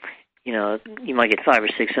 you know, you might get 500 or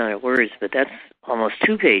 600 words, but that's almost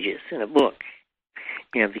 2 pages in a book,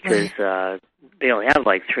 you know, because they only have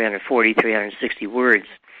like 340, 360 words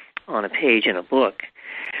on a page in a book.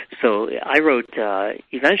 So I wrote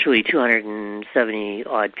eventually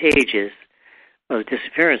 270-odd pages of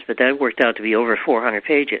Disappearance, but that worked out to be over 400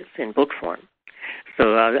 pages in book form.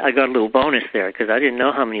 So I got a little bonus there because I didn't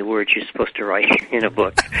know how many words you're supposed to write in a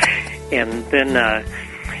book. And then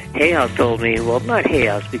Hay House told me, well, not Hay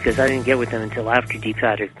House, because I didn't get with them until after D.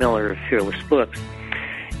 Patrick Miller of Fearless Books.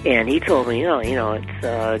 And he told me,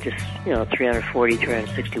 it's just, 340,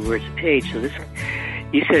 360 words a page. So this,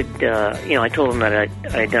 you said, I told him that I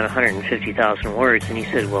had done 150,000 words, and he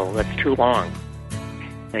said, well, that's too long.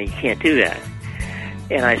 No, you can't do that.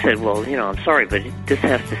 And I said, well, I'm sorry, but this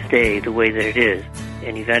has to stay the way that it is.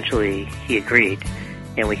 And eventually he agreed,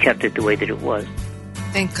 and we kept it the way that it was.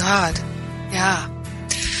 Thank God. Yeah.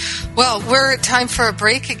 Well, we're at time for a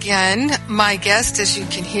break again. My guest, as you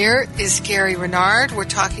can hear, is Gary Renard. We're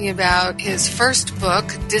talking about his first book,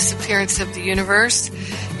 Disappearance of the Universe.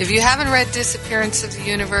 If you haven't read Disappearance of the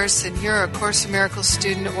Universe and you're a Course in Miracles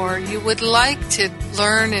student, or you would like to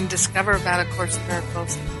learn and discover about A Course in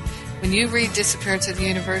Miracles, when you read Disappearance of the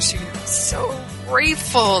Universe, you're going to be so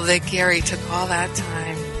grateful that Gary took all that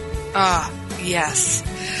time. Yes.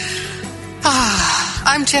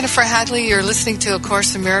 I'm Jennifer Hadley. You're listening to A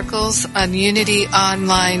Course in Miracles on Unity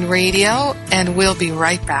Online Radio, and we'll be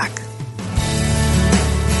right back.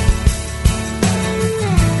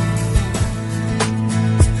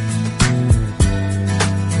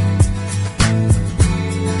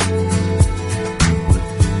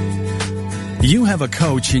 You have a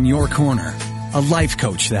coach in your corner, a life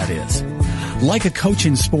coach, that is. Like a coach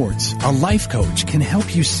in sports, a life coach can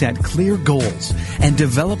help you set clear goals and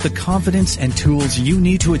develop the confidence and tools you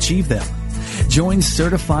need to achieve them. Join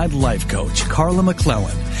certified life coach Carla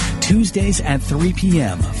McClellan Tuesdays at 3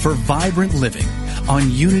 p.m. for Vibrant Living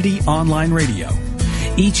on Unity Online Radio.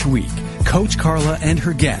 Each week, Coach Carla and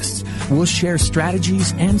her guests will share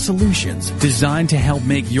strategies and solutions designed to help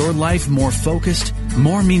make your life more focused,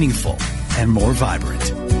 more meaningful, and more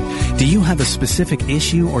vibrant. Do you have a specific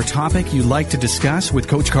issue or topic you'd like to discuss with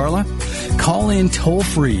Coach Carla? Call in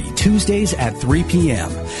toll-free Tuesdays at 3 p.m.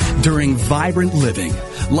 during Vibrant Living,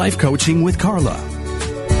 Life Coaching with Carla.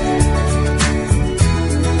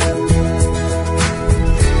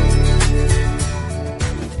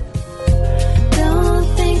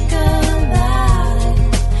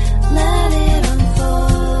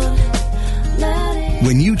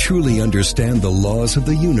 When you truly understand the laws of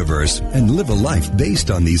the universe and live a life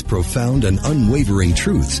based on these profound and unwavering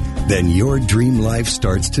truths, then your dream life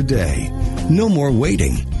starts today. No more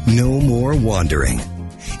waiting, no more wandering.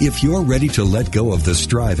 If you're ready to let go of the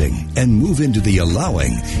striving and move into the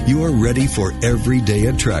allowing, you're ready for everyday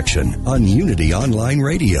attraction on Unity Online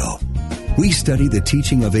Radio. We study the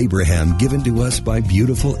teaching of Abraham given to us by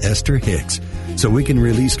beautiful Esther Hicks, so we can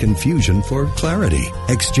release confusion for clarity,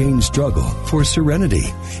 exchange struggle for serenity,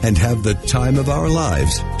 and have the time of our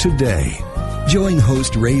lives today. Join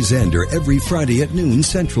host Ray Zander every Friday at noon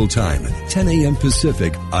Central Time, 10 a.m.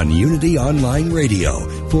 Pacific on Unity Online Radio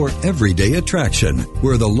for Everyday Attraction,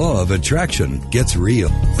 where the law of attraction gets real.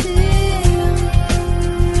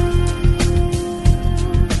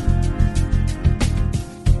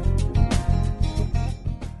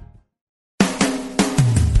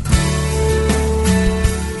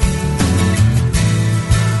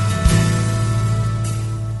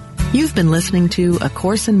 You've been listening to A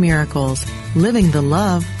Course in Miracles, Living the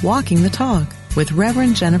Love, Walking the Talk with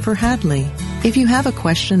Reverend Jennifer Hadley. If you have a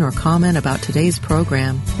question or comment about today's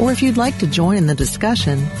program, or if you'd like to join in the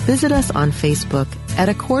discussion, visit us on Facebook at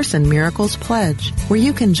A Course in Miracles Pledge, where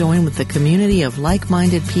you can join with the community of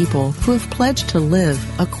like-minded people who have pledged to live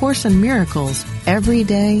A Course in Miracles every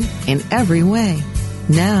day in every way.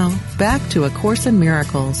 Now, back to A Course in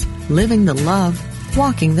Miracles, Living the Love,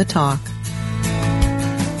 Walking the Talk.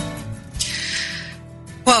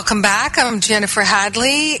 Welcome back. I'm Jennifer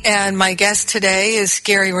Hadley, and my guest today is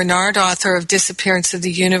Gary Renard, author of Disappearance of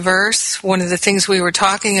the Universe. One of the things we were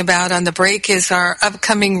talking about on the break is our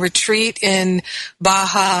upcoming retreat in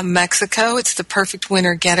Baja, Mexico. It's the perfect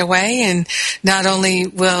winter getaway, and not only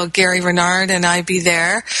will Gary Renard and I be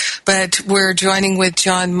there, but we're joining with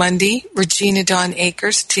John Mundy, Regina Dawn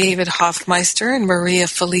Akers, David Hoffmeister, and Maria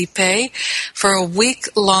Felipe for a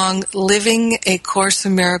week-long Living a Course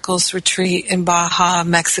in Miracles retreat in Baja,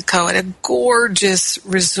 Mexico, at a gorgeous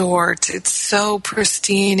resort. It's so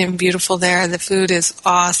pristine and beautiful there. The food is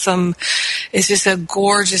awesome. It's just a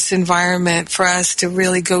gorgeous environment for us to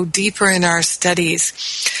really go deeper in our studies.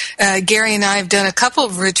 Gary and I have done a couple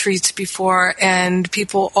of retreats before, and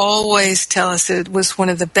people always tell us it was one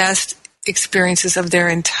of the best experiences of their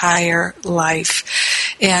entire life,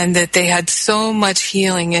 and that they had so much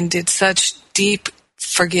healing and did such deep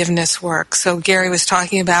forgiveness work. So Gary was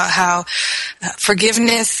talking about how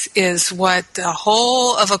forgiveness is what the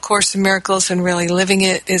whole of A Course in Miracles and really living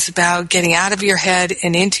it is about, getting out of your head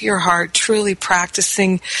and into your heart, truly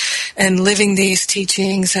practicing and living these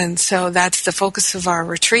teachings. And so that's the focus of our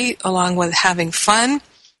retreat, along with having fun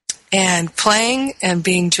and playing and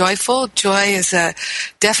being joyful. Joy is a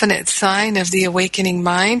definite sign of the awakening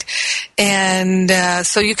mind. And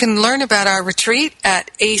so you can learn about our retreat at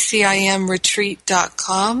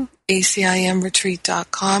acimretreat.com.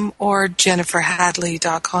 acimretreat.com or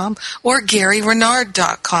jenniferhadley.com or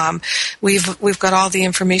GaryRenard.com. We've got all the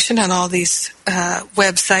information on all these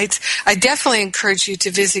websites. I definitely encourage you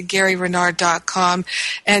to visit GaryRenard.com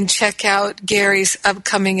and check out Gary's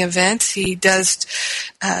upcoming events. He does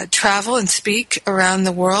travel and speak around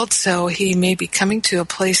the world, so he may be coming to a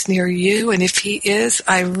place near you. And if he is,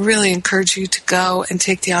 I really encourage you to go and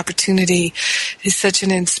take the opportunity. He's such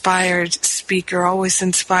an inspired speaker, always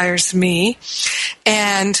inspires me.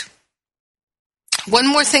 And one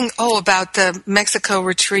more thing, about the Mexico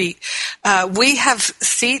retreat. We have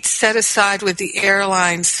seats set aside with the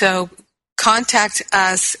airline, so contact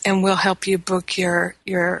us and we'll help you book your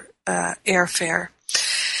airfare.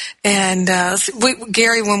 And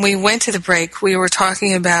Gary, when we went to the break, we were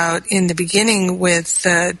talking about in the beginning with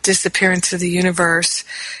the disappearance of the universe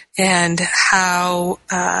and how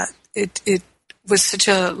it was such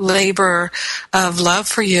a labor of love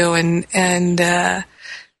for you, and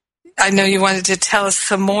I know you wanted to tell us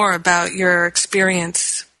some more about your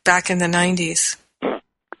experience back in the 90s.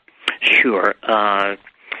 Sure.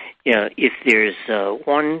 If there's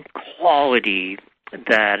one quality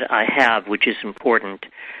that I have which is important,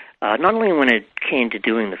 not only when it came to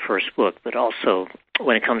doing the first book, but also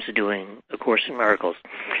when it comes to doing A Course in Miracles,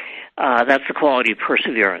 that's the quality of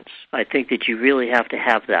perseverance. I think that you really have to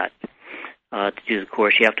have that to do the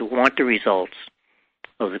Course. You have to want the results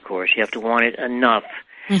of the Course. You have to want it enough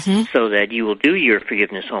so that you will do your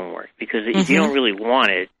forgiveness homework. Because if you don't really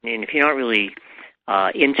want it, and if you're not really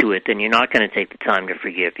into it, then you're not going to take the time to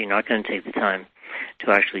forgive. You're not going to take the time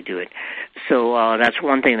to actually do it. So that's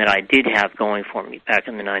one thing that I did have going for me back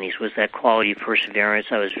in the 90s, was that quality of perseverance.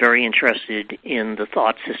 I was very interested in the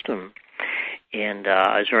thought system, and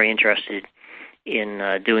I was very interested in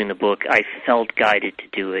doing the book. I felt guided to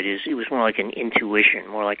do it. It was more like an intuition,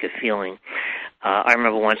 more like a feeling. I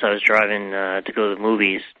remember once I was driving to go to the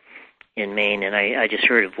movies in Maine, and I just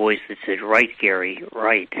heard a voice that said, "Right, Gary,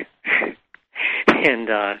 right." And,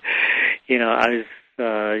 I was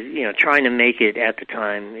trying to make it at the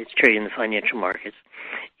time. It's trading in the financial markets.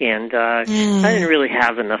 And I didn't really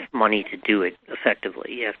have enough money to do it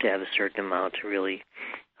effectively. You have to have a certain amount to really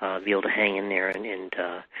be able to hang in there and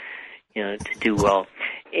to do well.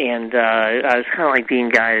 And I was kind of like being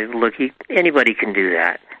guided, look, anybody can do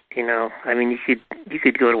that. I mean, you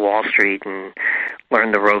could go to Wall Street and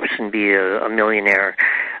learn the ropes and be a millionaire.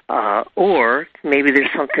 Or maybe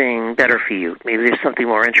there's something better for you. Maybe there's something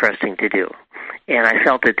more interesting to do. And I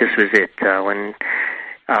felt that this was it. When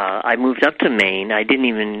I moved up to Maine, I didn't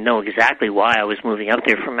even know exactly why I was moving up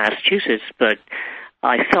there from Massachusetts, but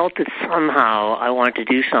I felt that somehow I wanted to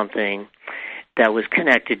do something that was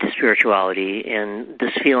connected to spirituality and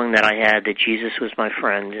this feeling that I had that Jesus was my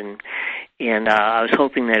friend, and I was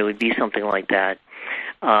hoping that it would be something like that.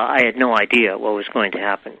 I had no idea what was going to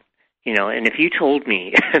happen. And if you told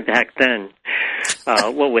me back then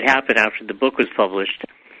what would happen after the book was published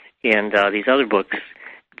and these other books,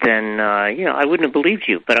 then, I wouldn't have believed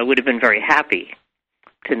you, but I would have been very happy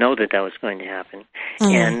to know that was going to happen.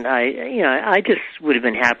 And I just would have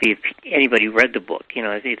been happy if anybody read the book.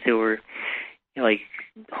 If there were,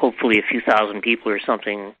 hopefully a few thousand people or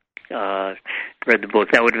something read the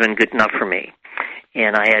book, that would have been good enough for me.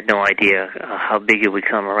 And I had no idea how big it would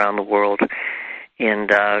come around the world. And,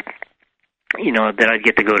 that I'd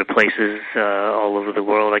get to go to places all over the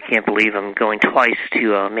world. I can't believe I'm going twice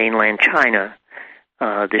to mainland China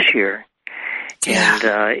this year. Yeah.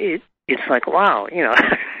 And it's like, wow,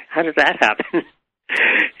 how did that happen?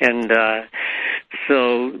 And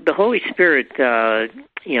so the Holy Spirit,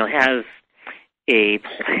 has a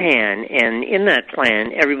plan, and in that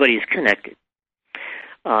plan, everybody's connected.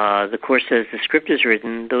 The Course says, the script is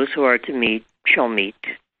written, those who are to meet shall meet.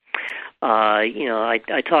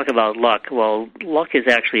 I talk about luck. Well, luck is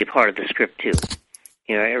actually a part of the script, too.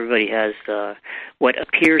 Everybody has what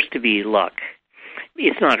appears to be luck.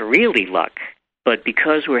 It's not really luck, but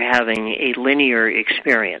because we're having a linear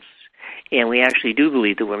experience, and we actually do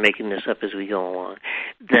believe that we're making this up as we go along,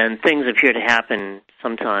 then things appear to happen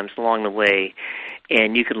sometimes along the way,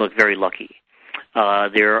 and you can look very lucky.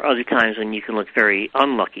 There are other times when you can look very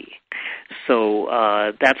unlucky. So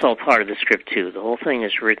that's all part of the script, too. The whole thing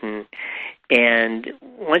is written, and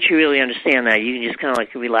once you really understand that, you can just kind of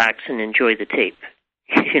like relax and enjoy the tape.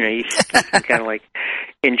 You just kind of like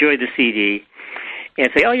enjoy the CD and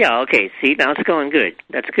say, oh, yeah, okay, see, now it's going good.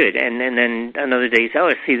 That's good. And then another day you say, oh,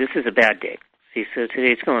 see, this is a bad day. See, so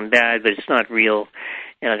today it's going bad, but it's not real,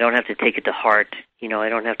 and I don't have to take it to heart. I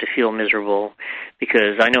don't have to feel miserable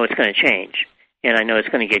because I know it's going to change, and I know it's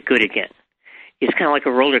going to get good again. it's kind of like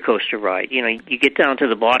a roller coaster ride. You know, you get down to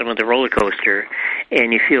the bottom of the roller coaster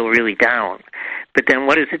and you feel really down. But then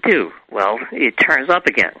what does it do? Well, it turns up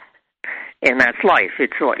again. And that's life.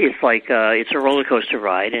 It's like it's a roller coaster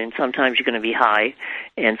ride, and sometimes you're going to be high,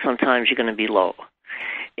 and sometimes you're going to be low.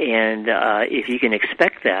 And if you can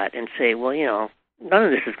expect that and say, well, you know, none of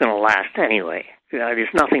this is going to last anyway. There's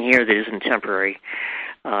nothing here that isn't temporary,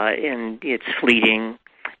 and it's fleeting,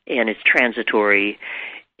 and it's transitory,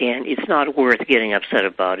 and it's not worth getting upset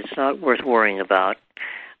about. It's not worth worrying about.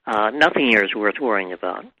 Nothing here is worth worrying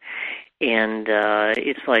about. And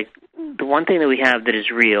it's like the one thing that we have that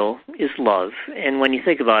is real is love. And when you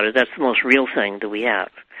think about it, that's the most real thing that we have.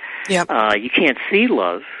 Yep. You can't see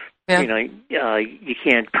love. Yep. You know, you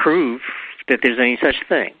can't prove that there's any such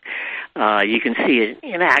thing. You can see it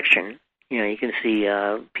in action. You know, you can see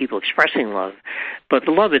people expressing love. But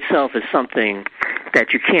the love itself is something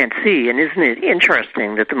that you can't see. And isn't it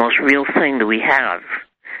interesting that the most real thing that we have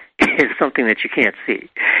is something that you can't see?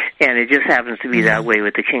 And it just happens to be that way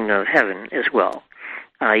with the kingdom of heaven as well.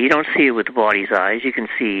 You don't see it with the body's eyes. You can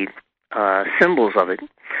see symbols of it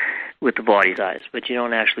with the body's eyes, but you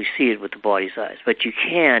don't actually see it with the body's eyes. But you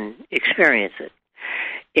can experience it.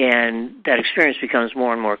 And that experience becomes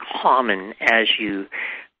more and more common as you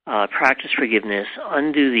practice forgiveness,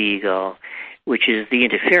 undo the ego, which is the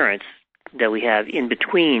interference that we have in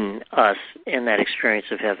between us and that experience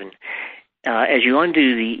of heaven. As you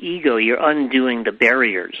undo the ego, you're undoing the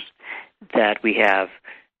barriers that we have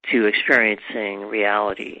to experiencing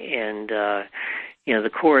reality. And, you know, the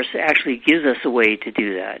Course actually gives us a way to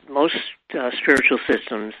do that. Most spiritual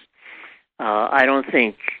systems, I don't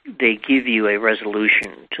think they give you a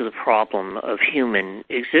resolution to the problem of human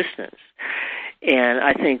existence. And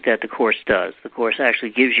I think that the Course does. The Course actually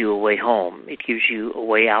gives you a way home. It gives you a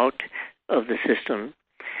way out of the system,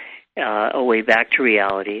 a way back to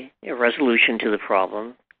reality, a resolution to the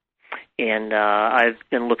problem. And I've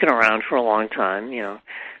been looking around for a long time. You know,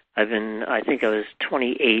 I think I was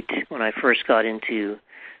 28 when I first got into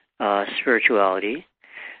spirituality.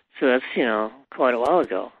 So that's, you know, quite a while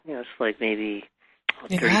ago. You know, it's like maybe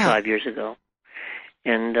 35 years ago.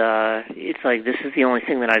 And it's like this is the only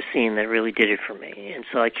thing that I've seen that really did it for me. And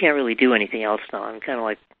so I can't really do anything else now. I'm kind of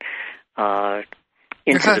like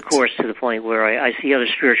into the Course to the point where I see other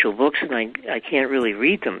spiritual books and I can't really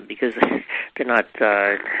read them because they're not,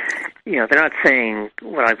 you know, they're not saying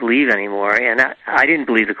what I believe anymore. And I didn't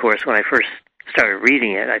believe the Course when I first started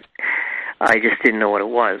reading it. I just didn't know what it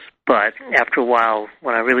was. But after a while,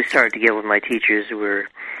 when I really started to get what my teachers were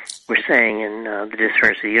saying in the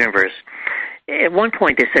Disappearance of the Universe, at one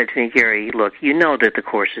point they said to me, Gary, look, you know that the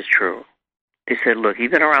Course is true. They said, look,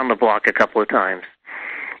 you've been around the block a couple of times.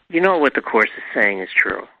 You know what the Course is saying is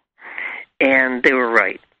true. And they were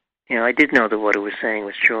right. You know, I did know that what it was saying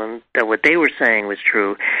was true and that what they were saying was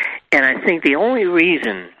true. And I think the only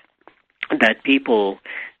reason that people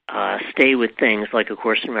stay with things like A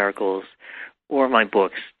Course in Miracles or my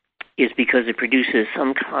books is because it produces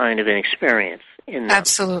some kind of an experience in them.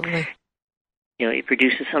 Absolutely. You know, it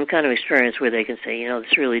produces some kind of experience where they can say, you know,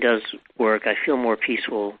 this really does work. I feel more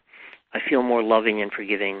peaceful. I feel more loving and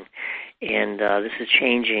forgiving. And this is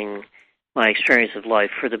changing my experience of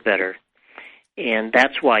life for the better. And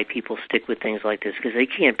that's why people stick with things like this, because they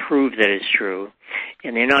can't prove that it's true.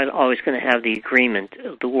 And they're not always going to have the agreement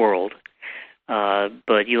of the world.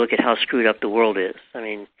 But you look at how screwed up the world is. I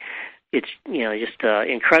mean, it's, you know, just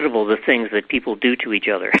incredible the things that people do to each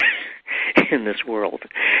other in this world.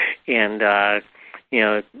 And, you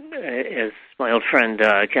know, as my old friend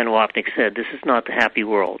Ken Wapnick said, this is not the happy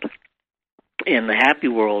world. And the happy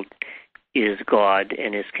world is God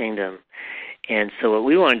and His kingdom. And so what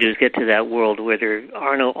we want to do is get to that world where there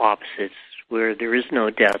are no opposites, where there is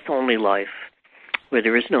no death, only life, where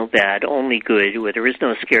there is no bad, only good, where there is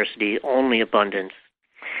no scarcity, only abundance.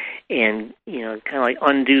 And, you know, kind of like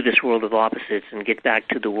undo this world of opposites and get back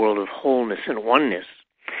to the world of wholeness and oneness,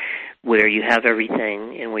 where you have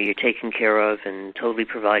everything and where you're taken care of and totally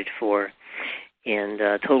provided for and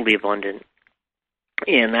totally abundant.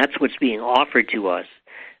 And that's what's being offered to us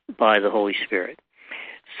by the Holy Spirit.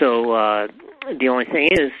 So the only thing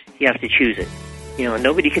is you have to choose it. You know,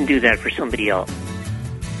 nobody can do that for somebody else.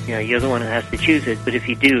 You know, you're the one who has to choose it, but if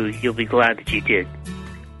you do, you'll be glad that you did.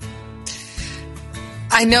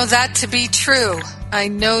 I know that to be true. I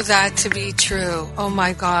know that to be true. Oh,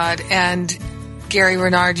 my God. And Gary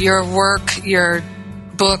Renard, your work, your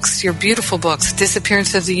books, your beautiful books,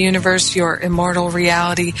 Disappearance of the Universe, Your Immortal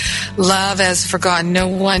Reality, Love as Forgotten No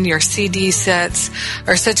One, your CD sets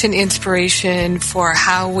are such an inspiration for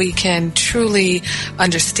how we can truly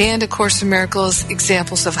understand A Course in Miracles,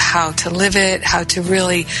 examples of how to live it, how to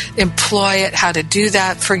really employ it, how to do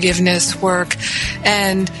that forgiveness work,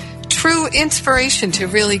 and true inspiration to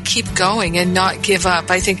really keep going and not give up.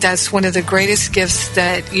 I think that's one of the greatest gifts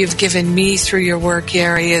that you've given me through your work,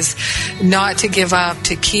 Gary, is not to give up,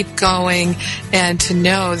 to keep going, and to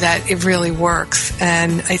know that it really works.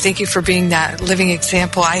 And I thank you for being that living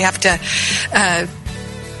example. I have to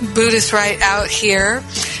Buddhist right out here.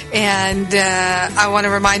 And I want to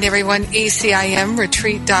remind everyone,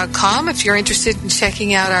 acimretreat.com. If you're interested in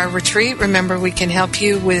checking out our retreat, remember we can help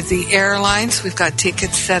you with the airlines. We've got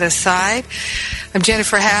tickets set aside. I'm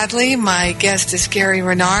Jennifer Hadley. My guest is Gary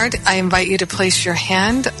Renard. I invite you to place your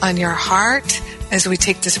hand on your heart as we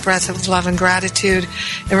take this breath of love and gratitude.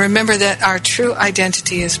 And remember that our true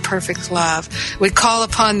identity is perfect love. We call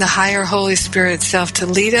upon the higher Holy Spirit self to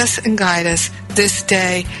lead us and guide us this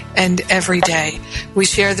day and every day. We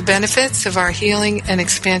share the benefits of our healing and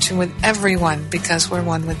expansion with everyone because we're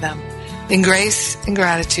one with them. In grace and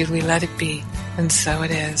gratitude, we let it be. And so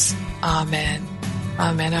it is. Amen.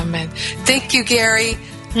 Amen. Amen. Thank you, Gary.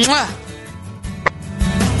 Mwah.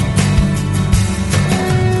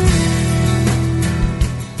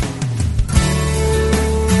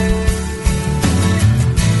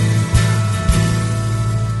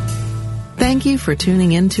 Thank you for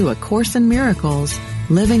tuning in to A Course in Miracles,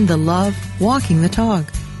 Living the Love, Walking the Talk,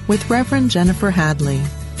 with Reverend Jennifer Hadley.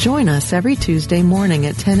 Join us every Tuesday morning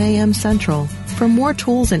at 10 a.m. Central for more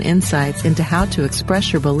tools and insights into how to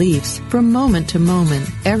express your beliefs from moment to moment,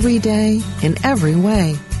 every day, in every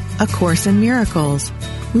way. A Course in Miracles,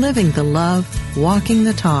 Living the Love, Walking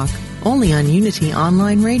the Talk, only on Unity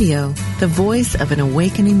Online Radio, the voice of an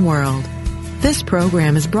awakening world. This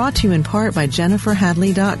program is brought to you in part by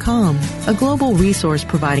JenniferHadley.com, a global resource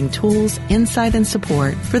providing tools, insight, and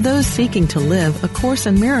support for those seeking to live A Course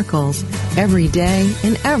in Miracles every day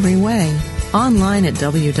in every way. Online at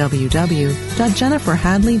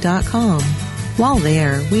www.JenniferHadley.com. While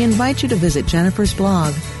there, we invite you to visit Jennifer's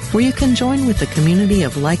blog, where you can join with the community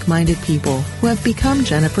of like-minded people who have become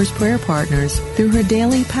Jennifer's prayer partners through her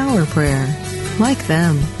daily power prayer. Like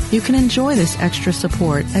them, you can enjoy this extra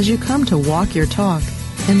support as you come to walk your talk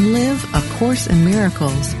and live A Course in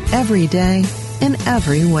Miracles every day in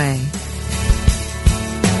every way.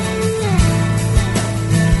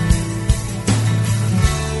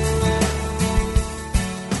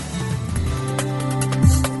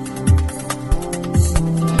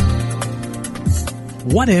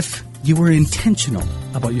 What if you were intentional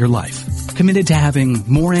about your life, committed to having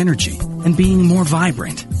more energy and being more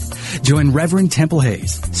vibrant? Join Reverend Temple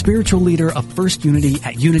Hayes, spiritual leader of First Unity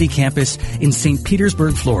at Unity Campus in St.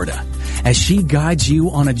 Petersburg, Florida, as she guides you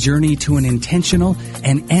on a journey to an intentional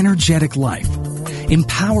and energetic life.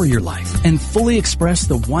 Empower your life and fully express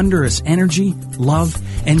the wondrous energy, love,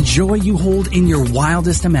 and joy you hold in your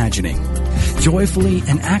wildest imagining. Joyfully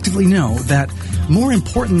and actively know that more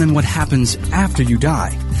important than what happens after you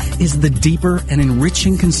die is the deeper and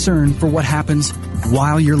enriching concern for what happens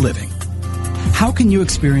while you're living. How can you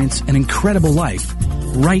experience an incredible life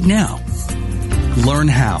right now? Learn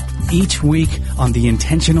how each week on The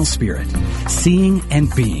Intentional Spirit, Seeing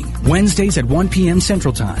and Being, Wednesdays at 1 p.m.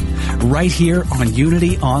 Central Time, right here on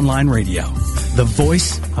Unity Online Radio, the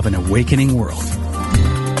voice of an awakening world.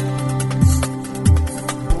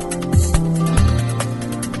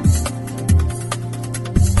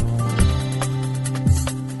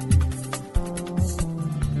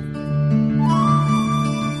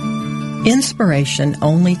 Inspiration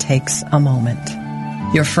only takes a moment.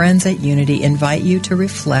 Your friends at Unity invite you to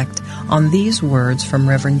reflect on these words from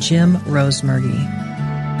Reverend Jim Rosemurgy.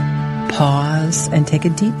 Pause and take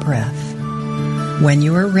a deep breath. When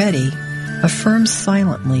you are ready, affirm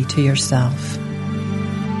silently to yourself,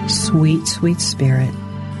 "Sweet, sweet Spirit,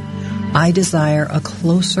 I desire a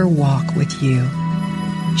closer walk with you.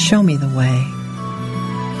 Show me the way.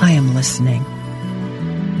 I am listening."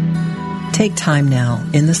 Take time now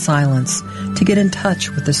in the silence to get in touch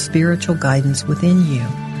with the spiritual guidance within you.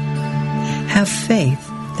 Have faith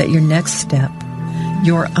that your next step,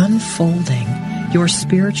 your unfolding, your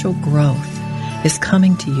spiritual growth is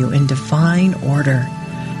coming to you in divine order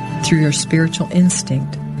through your spiritual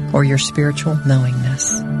instinct or your spiritual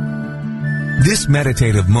knowingness. This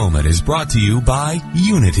meditative moment is brought to you by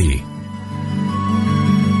Unity.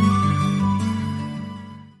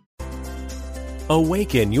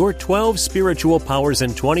 Awaken your 12 spiritual powers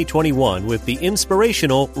in 2021 with the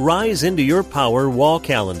inspirational Rise Into Your Power wall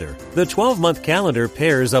calendar. The 12-month calendar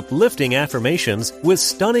pairs uplifting affirmations with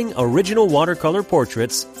stunning original watercolor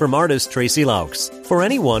portraits from artist Tracy Laux. For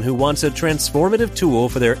anyone who wants a transformative tool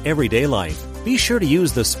for their everyday life, be sure to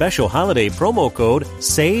use the special holiday promo code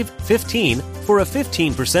SAVE15 for a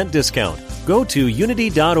 15% discount. Go to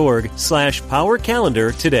unity.org/power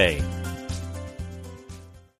calendar today.